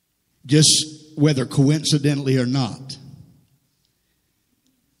 Just whether coincidentally or not.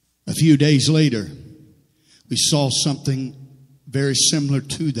 A few days later, we saw something very similar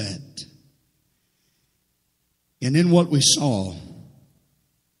to that. And in what we saw,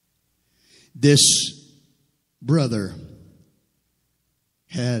 this brother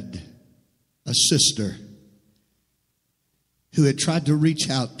had a sister who had tried to reach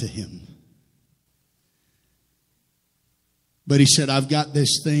out to him. But he said, I've got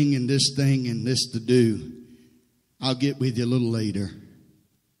this thing and this to do. I'll get with you a little later.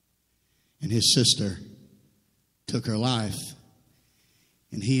 And his sister took her life.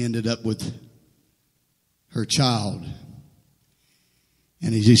 And he ended up with her child.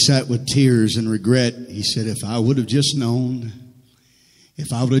 And as he sat with tears and regret, he said, if I would have just known,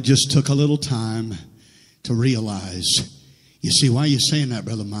 if I would have just took a little time to realize. You see, why are you saying that,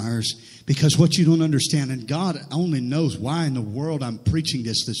 Brother Myers? Because what you don't understand, and God only knows why in the world I'm preaching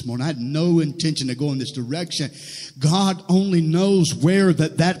this morning. I had no intention to go in this direction. God only knows where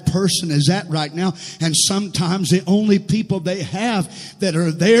that person is at right now. And sometimes the only people they have that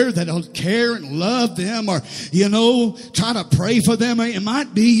are there that'll care and love them, or, try to pray for them, it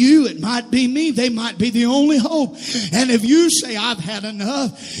might be you, it might be me. They might be the only hope. And if you say, I've had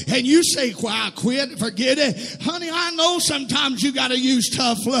enough, and you say, well, I quit, forget it. Honey, I know sometimes you got to use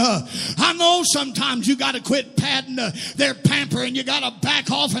tough love. I know sometimes you got to quit patting their pamper, and you got to back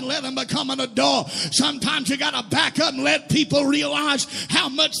off and let them become an adult. Sometimes you got to back up and let people realize how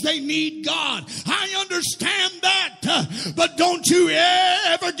much they need God. I understand that, but don't you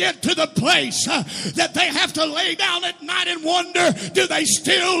ever get to the place that they have to lay down at night and wonder, do they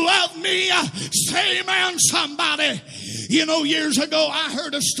still love me? Say amen, somebody. Years ago I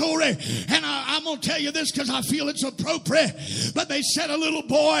heard a story, and I'm going to tell you this because I feel it's appropriate. But they said a little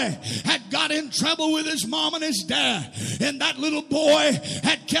boy had got in trouble with his mom and his dad, and that little boy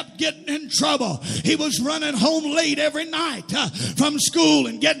had kept getting in trouble. He was running home late every night from school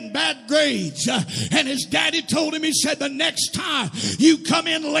and getting bad grades. And his daddy told him, he said, the next time you come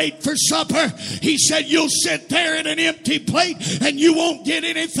in late for supper, he said, you'll sit there at an empty plate and you won't get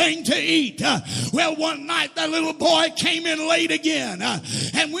anything to eat. Well, one night that little boy came in late again.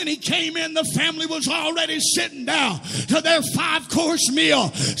 And when he came in, the family was already sitting down to their 5-course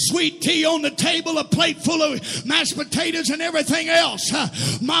meal. Sweet tea on the table, a plate full of mashed potatoes and everything else.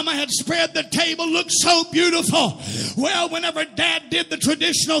 Mama had spread the table, looked so beautiful. Well, whenever Dad did the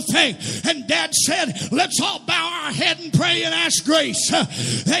traditional thing, and Dad said, let's all bow our head and pray and ask grace.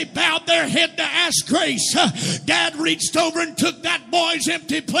 They bowed their head to ask grace. Dad reached over and took that boy's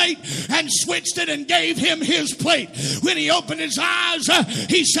empty plate and switched it and gave him his plate. When he opened his eyes,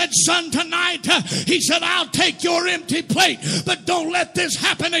 he said, son, tonight, he said, I'll take your empty plate, but don't let this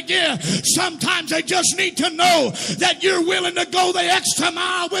happen again. Sometimes they just need to know that you're willing to go the extra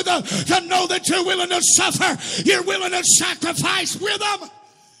mile with them, to know that you're willing to suffer, you're willing to sacrifice with them.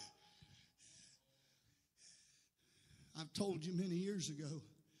 I've told you many years ago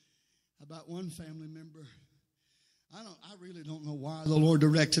about one family member. I really don't know why the Lord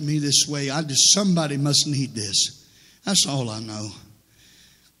directed me this way. Somebody must need this. That's all I know.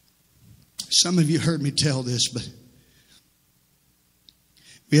 Some of you heard me tell this, but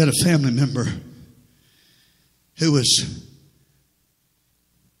we had a family member who was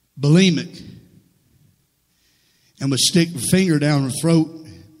bulimic and would stick her finger down her throat,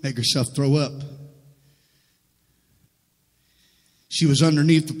 make herself throw up. She was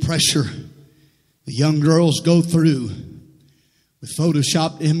underneath the pressure the young girls go through with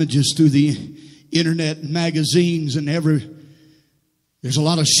photoshopped images through the internet and magazines, and there's a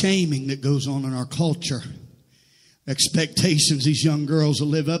lot of shaming that goes on in our culture. Expectations these young girls will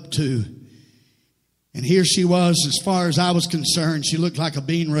live up to. And here she was, as far as I was concerned, she looked like a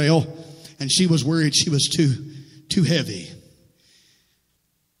bean rail, and she was worried she was too heavy.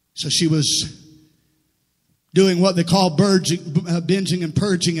 So she was doing what they call binging and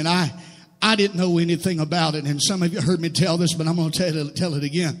purging, and I didn't know anything about it. And some of you heard me tell this, but I'm going to tell it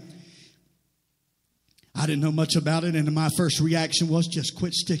again. I didn't know much about it, and my first reaction was just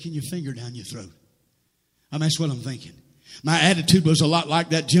quit sticking your finger down your throat. That's what I'm thinking. My attitude was a lot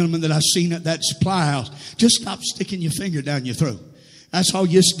like that gentleman that I seen at that supply house. Just stop sticking your finger down your throat. That's all.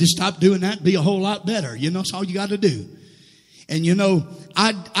 Just stop doing that and be a whole lot better. That's all you got to do. And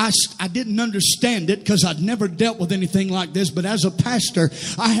I didn't understand it because I'd never dealt with anything like this. But as a pastor,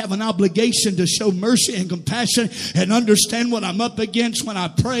 I have an obligation to show mercy and compassion and understand what I'm up against when I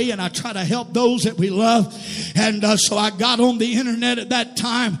pray and I try to help those that we love. And so I got on the internet at that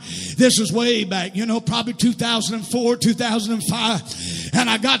time. This was way back, probably 2004, 2005. And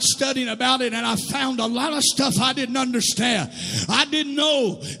I got studying about it, and I found a lot of stuff I didn't understand. I didn't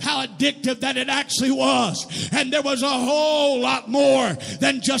know how addictive that it actually was. And there was a whole lot more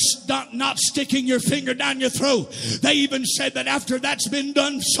than just not sticking your finger down your throat. They even said that after that's been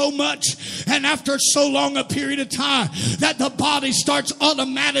done so much, and after so long a period of time, that the body starts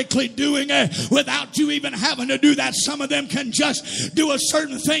automatically doing it without you even having to do that. Some of them can just do a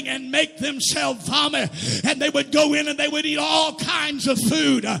certain thing and make themselves vomit. And they would go in and they would eat all kinds of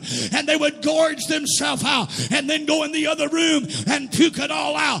food, and they would gorge themselves out and then go in the other room and puke it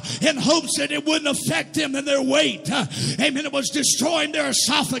all out in hopes that it wouldn't affect them and their weight. Amen. It was destroying their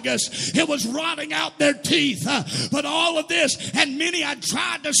esophagus. It was rotting out their teeth. But all of this, and many I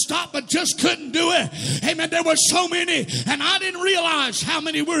tried to stop but just couldn't do it. Amen. There were so many, and I didn't realize how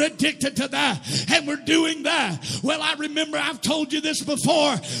many were addicted to that and were doing that. Well, I remember, I've told you this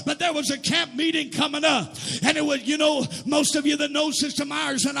before, but there was a camp meeting coming up, and it was, most of you that knows this Sister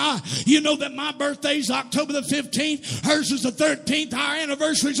Myers and I, you know that my birthday's October the 15th. Hers is the 13th. Our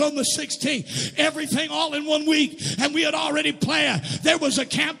anniversary's on the 16th. Everything all in 1 week. And we had already planned. There was a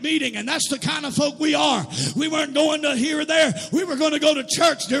camp meeting, and that's the kind of folk we are. We weren't going to here or there. We were going to go to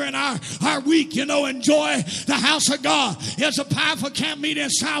church during our week, enjoy the house of God. It's a powerful camp meeting in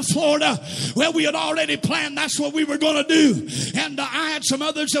South Florida. Well, we had already planned that's what we were going to do. And I had some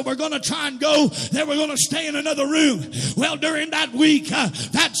others that were going to try and go. They were going to stay in another room. Well, during that week,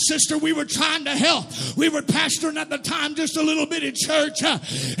 that sister we were trying to help. We were pastoring at the time just a little bit in church.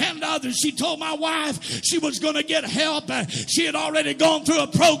 And she told my wife she was going to get help. She had already gone through a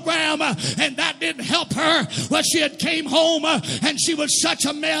program, and that didn't help her. Well, she had came home, and she was such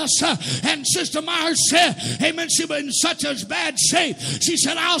a mess. And Sister Myers said, amen, she was in such a bad shape. She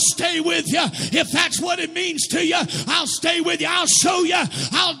said, I'll stay with you. If that's what it means to you, I'll stay with you. I'll show you.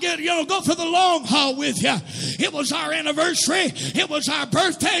 I'll go for the long haul with you. It was our anniversary. It was our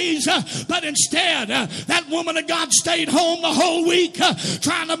birthdays. But instead, that woman of God stayed home the whole week,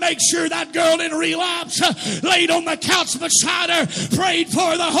 trying to make sure that girl didn't relapse. Laid on the couch beside her, prayed for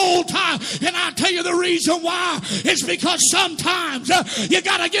her the whole time. And I'll tell you the reason why. It's because sometimes you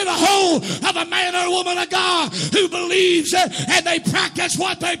got to get a hold of a man or a woman of God who believes and they practice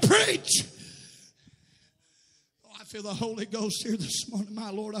what they preach. Oh, I feel the Holy Ghost here this morning. My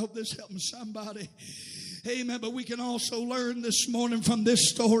Lord, I hope this helps somebody. Amen. But we can also learn this morning from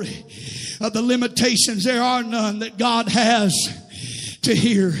this story of the limitations. There are none that God has to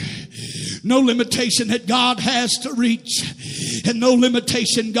hear. No limitation that God has to reach. And no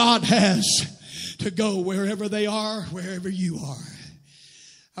limitation God has to go wherever they are, wherever you are.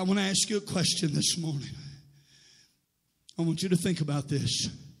 I want to ask you a question this morning. I want you to think about this.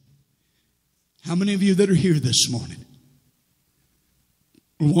 How many of you that are here this morning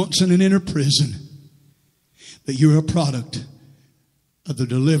were once in an inner prison, that you're a product of the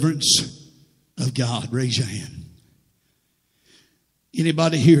deliverance of God? Raise your hand.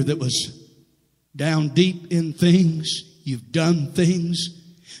 Anybody here that was down deep in things, you've done things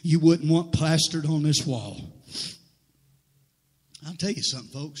you wouldn't want plastered on this wall? I'll tell you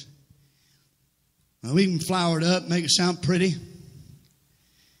something, folks. Now, we can flower it up, make it sound pretty.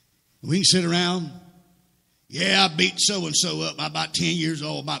 We can sit around. Yeah, I beat so-and-so up. I'm about 10 years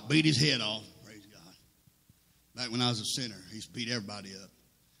old. About beat his head off. Praise God. Back when I was a sinner, he used to beat everybody up.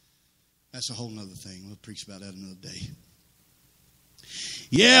 That's a whole other thing. We'll preach about that another day.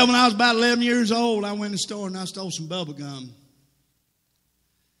 Yeah, when I was about 11 years old, I went in the store and I stole some bubble gum.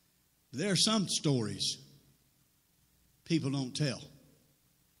 There are some stories people don't tell.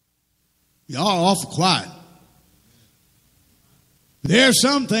 Y'all are awful quiet. There are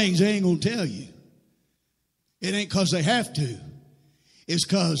some things they ain't going to tell you. It ain't because they have to. It's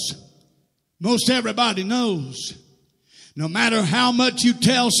because most everybody knows no matter how much you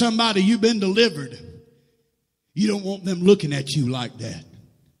tell somebody you've been delivered, you don't want them looking at you like that.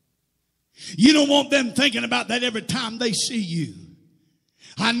 You don't want them thinking about that every time they see you.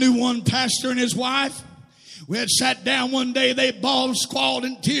 I knew one pastor and his wife. We had sat down one day, they bawled, squalled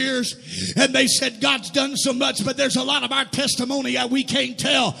in tears, and they said, God's done so much, but there's a lot of our testimony that we can't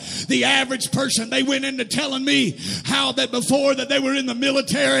tell the average person. They went into telling me how that before that they were in the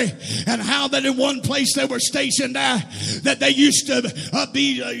military, and how that in one place they were stationed at, that they used to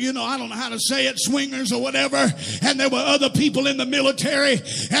be, I don't know how to say it, swingers or whatever, and there were other people in the military,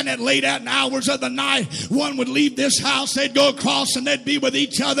 and at late at hours of the night, one would leave this house, they'd go across, and they'd be with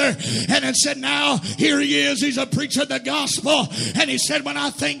each other, and it said, now, here he is. He's a preacher of the gospel. And he said, when I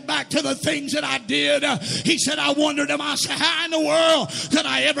think back to the things that I did, he said, I wondered to myself, how in the world could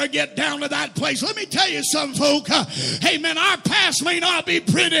I ever get down to that place? Let me tell you something, folk. Hey, man, our past may not be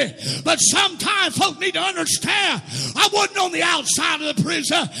pretty, but sometimes folk need to understand, I wasn't on the outside of the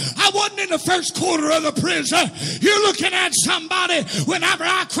prison. I wasn't in the first quarter of the prison. You're looking at somebody, whenever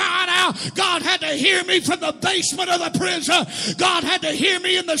I cried out, God had to hear me from the basement of the prison. God had to hear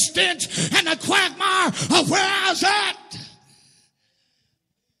me in the stench and the quagmire of where I was at.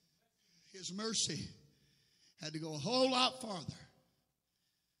 His mercy had to go a whole lot farther.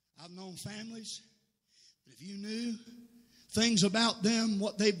 I've known families, but if you knew things about them,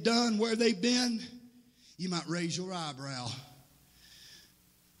 what they've done, where they've been, you might raise your eyebrow.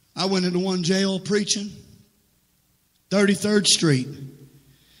 I went into one jail preaching, 33rd Street.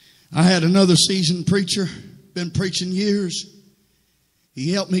 I had another seasoned preacher, been preaching years.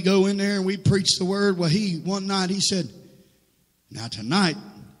 He helped me go in there and we preached the word. Well, one night he said, now tonight,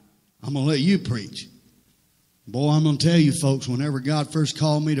 I'm going to let you preach. Boy, I'm going to tell you folks, whenever God first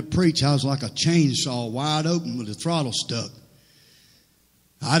called me to preach, I was like a chainsaw wide open with the throttle stuck.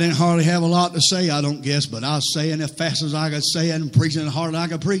 I didn't hardly have a lot to say, I don't guess, but I was saying as fast as I could say it and preaching as hard as I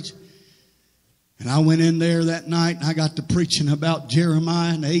could preach. And I went in there that night and I got to preaching about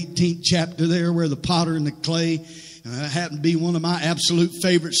Jeremiah in the 18th chapter there where the potter and the clay. And that happened to be one of my absolute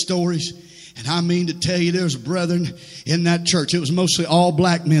favorite stories. And I mean to tell you, there's brethren in that church. It was mostly all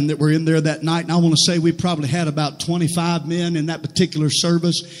black men that were in there that night. And I want to say we probably had about 25 men in that particular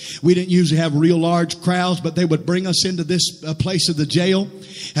service. We didn't usually have real large crowds, but they would bring us into this place of the jail.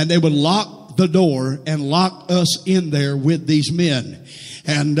 And they would lock the door and lock us in there with these men.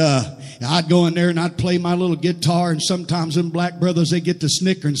 And I'd go in there and I'd play my little guitar, and sometimes them black brothers, they get to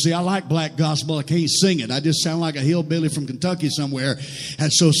snicker and say, I like black gospel, I can't sing it. I just sound like a hillbilly from Kentucky somewhere.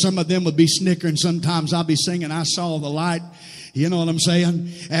 And so some of them would be snickering. Sometimes I'd be singing, I saw the light. You know what I'm saying?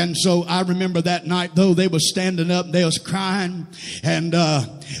 And so I remember that night, though, they was standing up, they was crying, and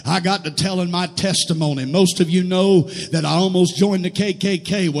I got to telling my testimony. Most of you know that I almost joined the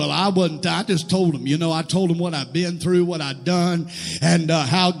KKK. Well, I wasn't. I just told them, I told them what I've been through, what I'd done, and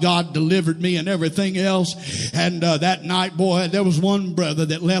how God delivered me and everything else. And that night, boy, there was one brother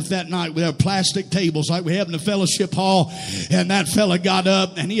that left that night with their plastic tables like we have in the fellowship hall, and that fella got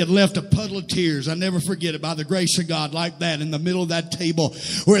up and he had left a puddle of tears. I never forget it, by the grace of God, like that in the middle of that table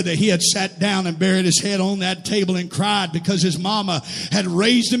where he had sat down and buried his head on that table and cried because his mama had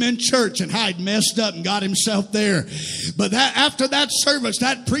raised him in church and how he'd messed up and got himself there. But after that service,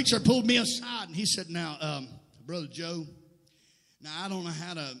 that preacher pulled me aside and he said, now, Brother Joe, now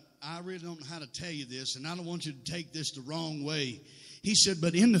I really don't know how to tell you this, and I don't want you to take this the wrong way. He said,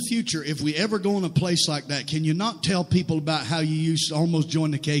 but in the future, if we ever go in a place like that, can you not tell people about how you used to almost join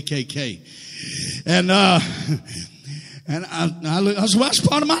the KKK? And I said, well, that's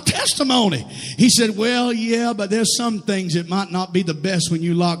part of my testimony. He said, well, yeah, but there's some things that might not be the best when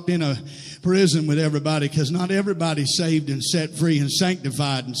you locked in a prison with everybody, because not everybody's saved and set free and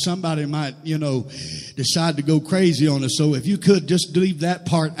sanctified, and somebody might, decide to go crazy on us. So if you could just leave that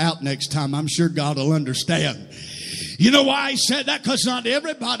part out next time, I'm sure God will understand. You know why he said that? Because not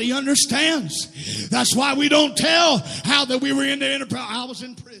everybody understands. That's why we don't tell how that we were in the enterprise. I was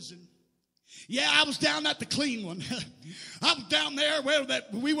in prison. Yeah, I was down at the clean one. I was down there where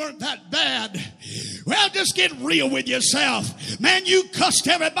we weren't that bad. Well, just get real with yourself. Man, you cussed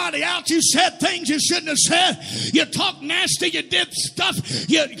everybody out. You said things you shouldn't have said. You talked nasty. You did stuff.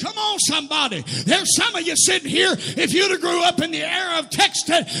 Come on, somebody. There's some of you sitting here. If you'd have grew up in the era of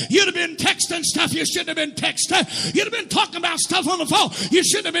texting, you'd have been texting stuff you shouldn't have been texting. You'd have been talking about stuff on the phone you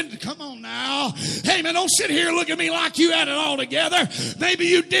shouldn't have been. Come on now. Hey, man, don't sit here and look at me like you had it all together. Maybe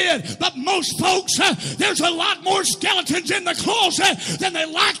you did. But most folks, there's a lot more skeletons in the closet than they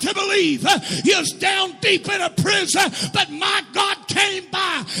like to believe. He was down deep in a prison, but my God came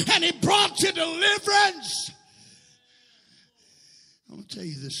by and he brought you deliverance. I want to tell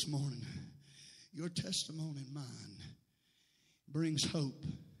you this morning, your testimony and mine brings hope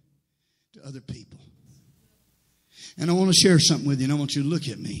to other people. And I want to share something with you, and I want you to look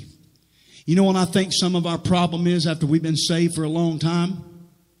at me. You know what I think some of our problem is after we've been saved for a long time?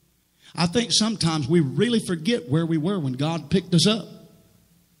 I think sometimes we really forget where we were when God picked us up.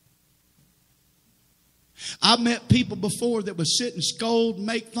 I've met people before that would sit and scold and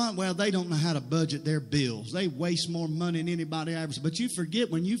make fun. Well, they don't know how to budget their bills. They waste more money than anybody else. But you forget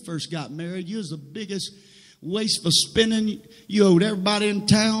when you first got married, you was the biggest wasteful spending. You owed everybody in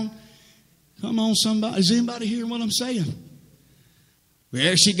town. Come on, somebody. Is anybody hearing what I'm saying?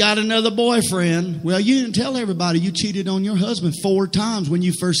 Well, she got another boyfriend. Well, you didn't tell everybody you cheated on your husband 4 times when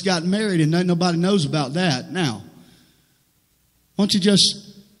you first got married, and nobody knows about that. Now, why don't you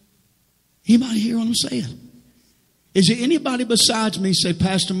just, anybody hear what I'm saying? Is there anybody besides me say,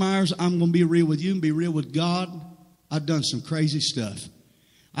 Pastor Myers, I'm going to be real with you and be real with God? I've done some crazy stuff.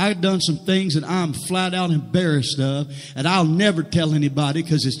 I've done some things that I'm flat out embarrassed of, and I'll never tell anybody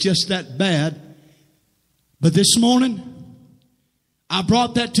because it's just that bad. But this morning, I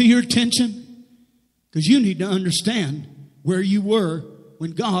brought that to your attention because you need to understand where you were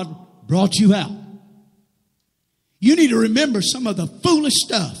when God brought you out. You need to remember some of the foolish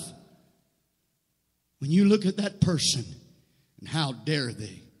stuff when you look at that person and how dare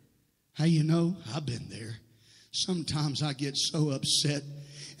they. How you know? I've been there. Sometimes I get so upset,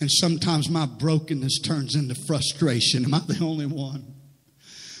 and sometimes my brokenness turns into frustration. Am I the only one?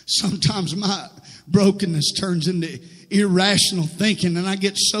 Sometimes my brokenness turns into irrational thinking, and I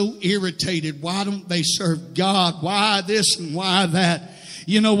get so irritated. Why don't they serve God? Why this and why that?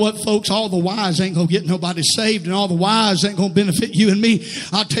 You know what, folks? All the whys ain't going to get nobody saved, and all the whys ain't going to benefit you and me.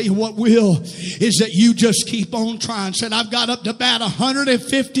 I'll tell you what will, is that you just keep on trying. Said, I've got up to about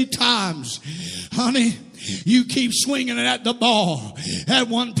 150 times. Honey, You keep swinging it at the ball. That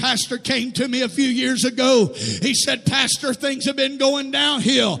one pastor came to me a few years ago. He said, Pastor, things have been going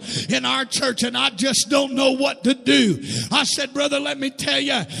downhill in our church and I just don't know what to do. I said, brother, let me tell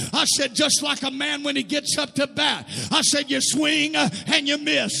you. I said, just like a man when he gets up to bat. I said, you swing and you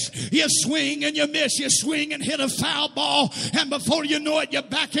miss. You swing and you miss. You swing and hit a foul ball, and before you know it, you're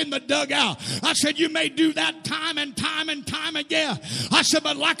back in the dugout. I said, you may do that time and time and time again. I said,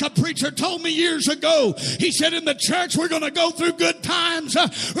 but like a preacher told me years ago, he said, in the church, we're going to go through good times.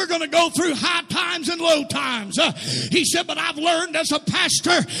 We're going to go through high times and low times. He said, but I've learned as a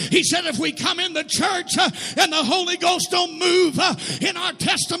pastor, he said, if we come in the church and the Holy Ghost don't move in our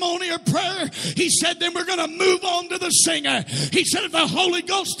testimony or prayer, he said, then we're going to move on to the singer. He said, if the Holy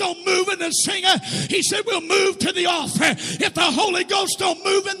Ghost don't move in the singer, he said, we'll move to the offering. If the Holy Ghost don't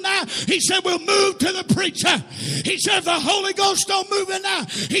move in that, he said, we'll move to the preacher. He said, if the Holy Ghost don't move in that,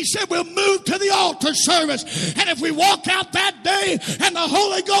 he said, we'll move to the altar service. And if we walk out that day and the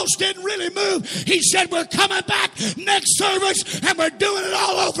Holy Ghost didn't really move, he said, we're coming back next service and we're doing it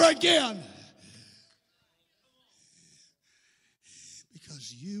all over again.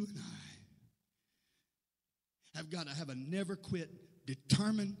 Because you and I have got to have a never quit,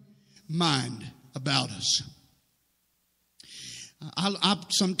 determined mind about us. I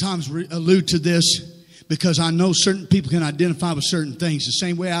sometimes allude to this because I know certain people can identify with certain things. The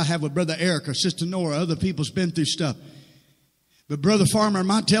same way I have with Brother Eric or Sister Nora. Other people's been through stuff. But Brother Farmer,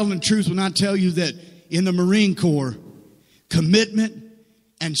 am I telling the truth when I tell you that in the Marine Corps, commitment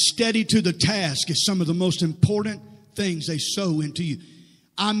and steady to the task is some of the most important things they sow into you.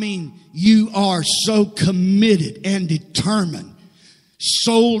 I mean, you are so committed and determined,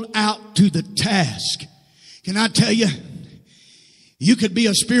 sold out to the task. Can I tell you, you could be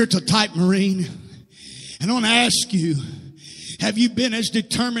a spiritual type Marine. And I want to ask you, have you been as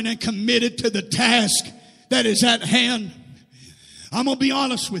determined and committed to the task that is at hand? I'm going to be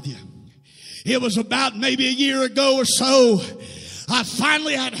honest with you. It was about maybe a year ago or so, I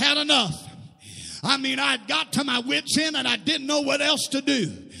finally had had enough. I mean, I had got to my wits' end and I didn't know what else to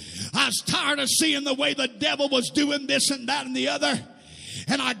do. I was tired of seeing the way the devil was doing this and that and the other.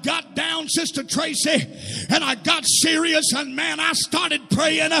 And I got down, Sister Tracy, and I got serious, and man, I started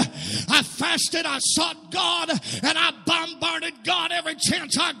praying. I fasted, I sought God, and I bombarded God every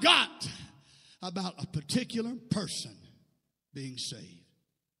chance I got about a particular person being saved.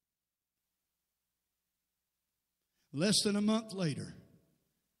 Less than a month later,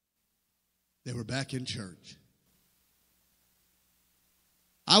 they were back in church.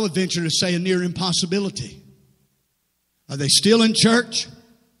 I would venture to say a near impossibility. Are they still in church?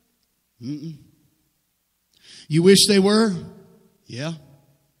 Mm-mm. You wish they were? Yeah.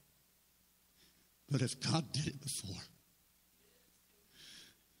 But if God did it before,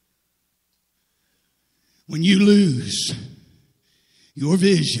 when you lose your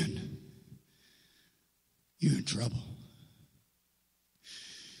vision, you're in trouble.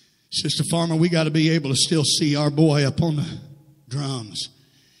 Sister Farmer, we got to be able to still see our boy up on the drums.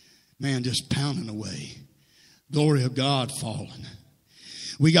 Man, just pounding away. Glory of God falling.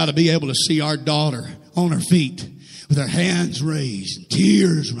 We got to be able to see our daughter on her feet with her hands raised and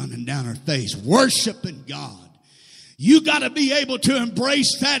tears running down her face, worshiping God. You got to be able to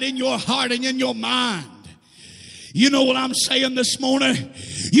embrace that in your heart and in your mind. You know what I'm saying this morning?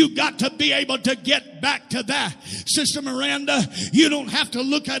 You got to be able to get back to that. Sister Miranda, you don't have to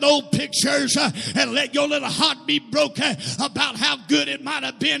look at old pictures and let your little heart be broken about how good it might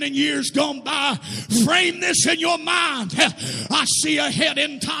have been in years gone by. Frame this in your mind. I see ahead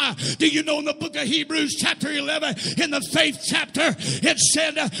in time. Do you know in the book of Hebrews chapter 11, in the faith chapter, it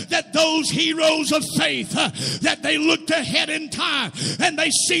said that those heroes of faith, that they looked ahead in time and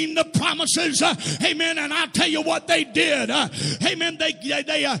they seen the promises. Amen. And I tell you what they did. Amen.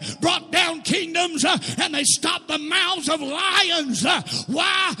 They brought down kingdoms and they stopped the mouths of lions.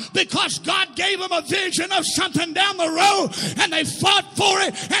 Why? Because God gave them a vision of something down the road, and they fought for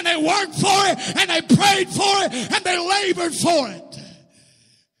it, and they worked for it, and they prayed for it, and they labored for it.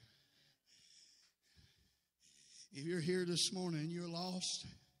 If you're here this morning and you're lost,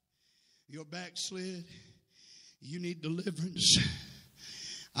 you're backslid, you need deliverance,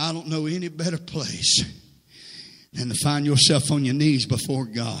 I don't know any better place than to find yourself on your knees before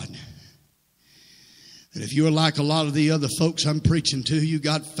God. That if you're like a lot of the other folks I'm preaching to, you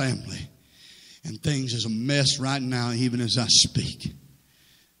got family. And things is a mess right now, even as I speak.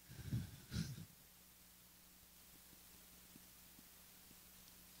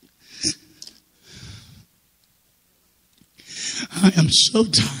 I am so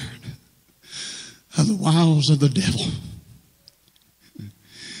tired of the wiles of the devil.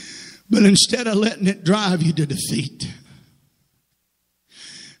 But But instead of letting it drive you to defeat,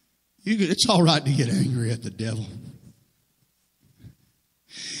 it's all right to get angry at the devil.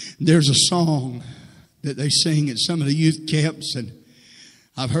 There's a song that they sing at some of the youth camps, and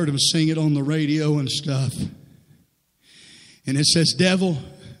I've heard them sing it on the radio and stuff. And it says, devil,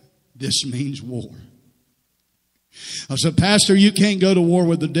 this means war. I said, Pastor, you can't go to war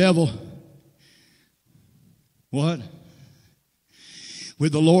with the devil. What?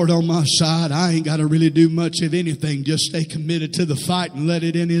 With the Lord on my side, I ain't got to really do much of anything. Just stay committed to the fight and let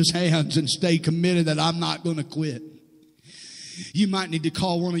it in His hands, and stay committed that I'm not going to quit. You might need to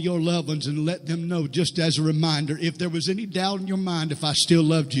call one of your loved ones and let them know, just as a reminder, if there was any doubt in your mind, if I still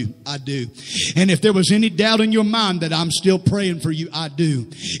loved you, I do. And if there was any doubt in your mind that I'm still praying for you, I do.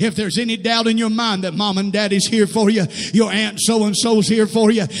 If there's any doubt in your mind that mom and daddy's here for you, your aunt so-and-so's here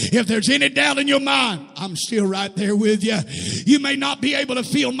for you, if there's any doubt in your mind, I'm still right there with you. You may not be able to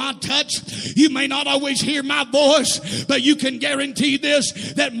feel my touch. You may not always hear my voice, but you can guarantee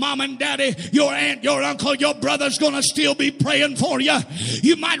this, that mom and daddy, your aunt, your uncle, your brother's going to still be praying for you.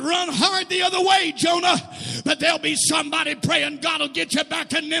 You might run hard the other way, Jonah, but there'll be somebody praying God will get you back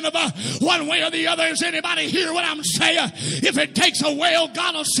to Nineveh one way or the other. Is anybody hear what I'm saying? If it takes a whale,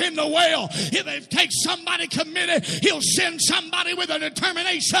 God will send a whale. If it takes somebody committed, He'll send somebody with a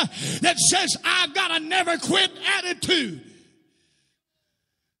determination that says, I've got a never quit attitude.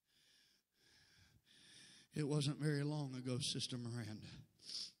 It wasn't very long ago, Sister Miranda,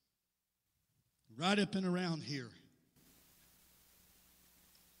 right up and around here,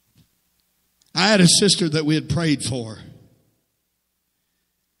 I had a sister that we had prayed for.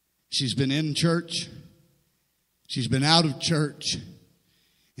 She's been in church. She's been out of church.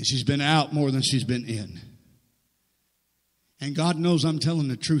 And she's been out more than she's been in. And God knows I'm telling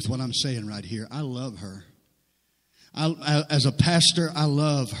the truth what I'm saying right here. I love her. As a pastor, I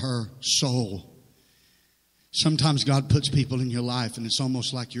love her soul. Sometimes God puts people in your life and it's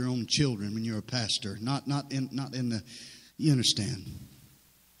almost like your own children when you're a pastor. Not in the, you understand.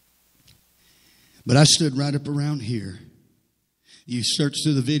 But I stood right up around here. You search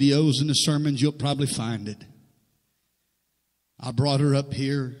through the videos and the sermons, you'll probably find it. I brought her up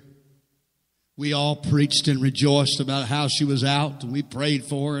here. We all preached and rejoiced about how she was out, and we prayed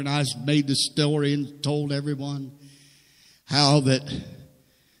for her, and I made the story and told everyone how that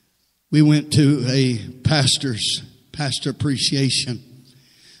we went to a pastor appreciation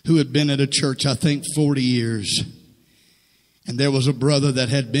who had been at a church, I think, 40 years. And there was a brother that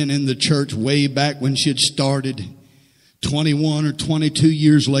had been in the church way back when she had started. 21 or 22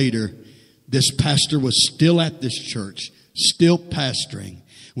 years later, this pastor was still at this church, still pastoring,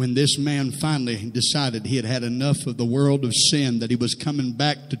 when this man finally decided he had had enough of the world of sin, that he was coming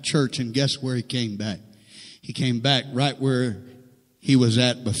back to church. And guess where he came back? He came back right where he was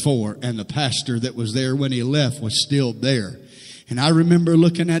at before. And the pastor that was there when he left was still there. And I remember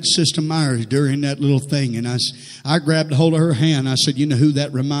looking at Sister Myers during that little thing, and I grabbed hold of her hand. I said, you know who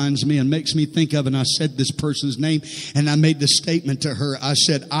that reminds me and makes me think of? And I said this person's name, and I made the statement to her. I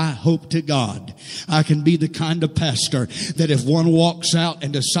said, I hope to God I can be the kind of pastor that if one walks out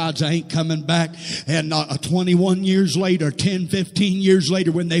and decides I ain't coming back, and 21 years later, 10, 15 years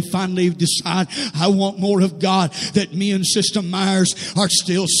later, when they finally decide I want more of God, that me and Sister Myers are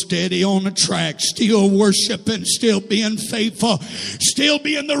still steady on the track, still worshiping, still being faithful, still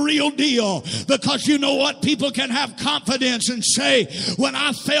being the real deal. Because you know what? People can have confidence and say, when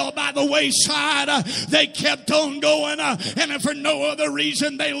I fell by the wayside, they kept on going, and if for no other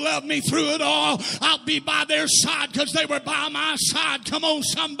reason they loved me through it all, I'll be by their side because they were by my side. Come on,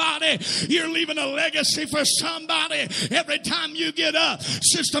 somebody. You're leaving a legacy for somebody. Every time you get up,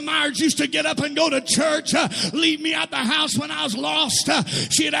 Sister Myers used to get up and go to church, leave me at the house when I was lost.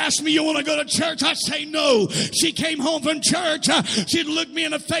 She'd ask me, you want to go to church? I'd say no. She came home from church. She'd look me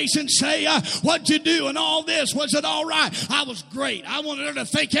in the face and say, what'd you do and all this? Was it all right? I was great. I wanted her to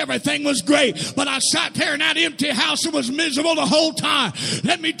think everything was great. But I sat there in that empty house and was miserable the whole time.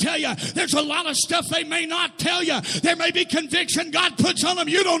 Let me tell you, there's a lot of stuff they may not tell you. There may be conviction God puts on them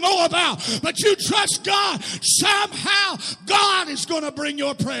you don't know about. But you trust God. Somehow God is going to bring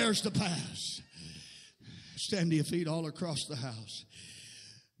your prayers to pass. Stand to your feet all across the house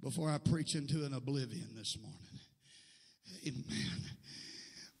before I preach into an oblivion this morning. Amen.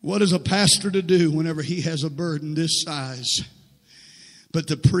 What is a pastor to do whenever he has a burden this size but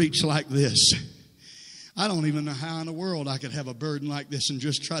to preach like this? I don't even know how in the world I could have a burden like this and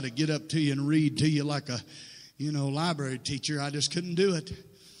just try to get up to you and read to you like a, library teacher. I just couldn't do it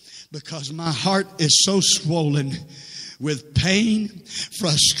because my heart is so swollen with pain,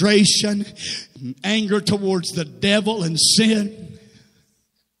 frustration, anger towards the devil and sin.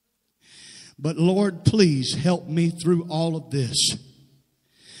 But Lord, please help me through all of this.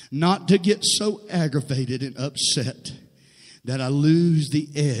 Not to get so aggravated and upset that I lose the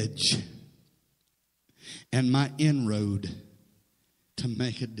edge and my inroad to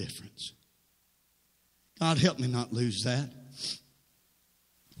make a difference. God, help me not lose that.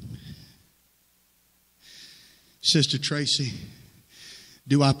 Sister Tracy,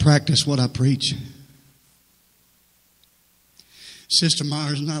 do I practice what I preach? Sister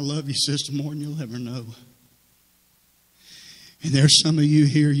Myers, and I love you, sister, more than you'll ever know. And there's some of you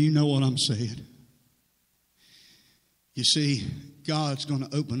here, you know what I'm saying. You see, God's going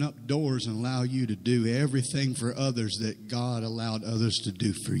to open up doors and allow you to do everything for others that God allowed others to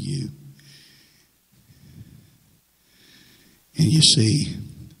do for you. And you see,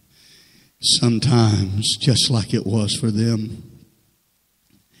 sometimes, just like it was for them,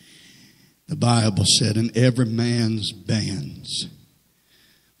 the Bible said, and every man's bands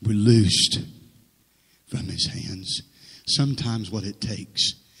were loosed from his hands. Sometimes what it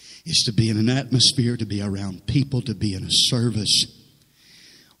takes is to be in an atmosphere, to be around people, to be in a service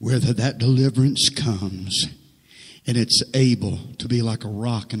where that deliverance comes and it's able to be like a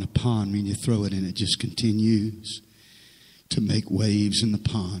rock in a pond. When you throw it in, it just continues to make waves in the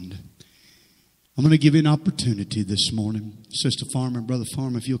pond. I'm going to give you an opportunity this morning. Sister Farmer, Brother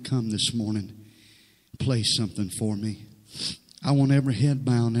Farmer, if you'll come this morning, play something for me. I want every head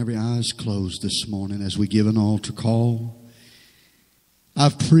bowed, every eyes closed this morning as we give an altar call.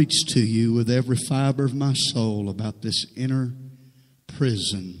 I've preached to you with every fiber of my soul about this inner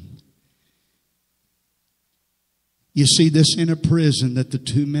prison. You see, this inner prison that the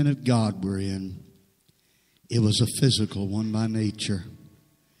 2 men of God were in, it was a physical one by nature.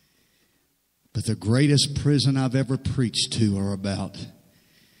 But the greatest prison I've ever preached to or about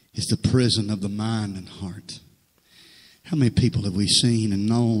is the prison of the mind and heart. How many people have we seen and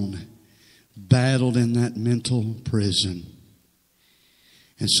known battled in that mental prison?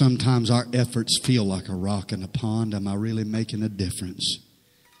 And sometimes our efforts feel like a rock in a pond. Am I really making a difference?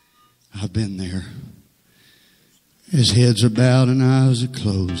 I've been there. His heads are bowed and eyes are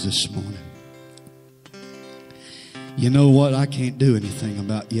closed this morning. You know what? I can't do anything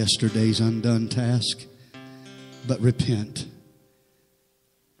about yesterday's undone task, but repent.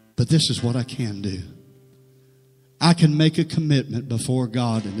 But this is what I can do. I can make a commitment before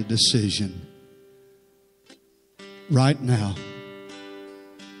God and a decision right now.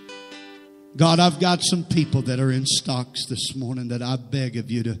 God, I've got some people that are in stocks this morning that I beg of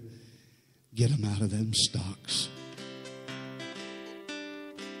you to get them out of them stocks.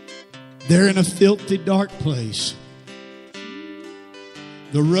 They're in a filthy, dark place.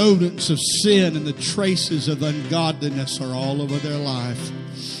 The rodents of sin and the traces of ungodliness are all over their life.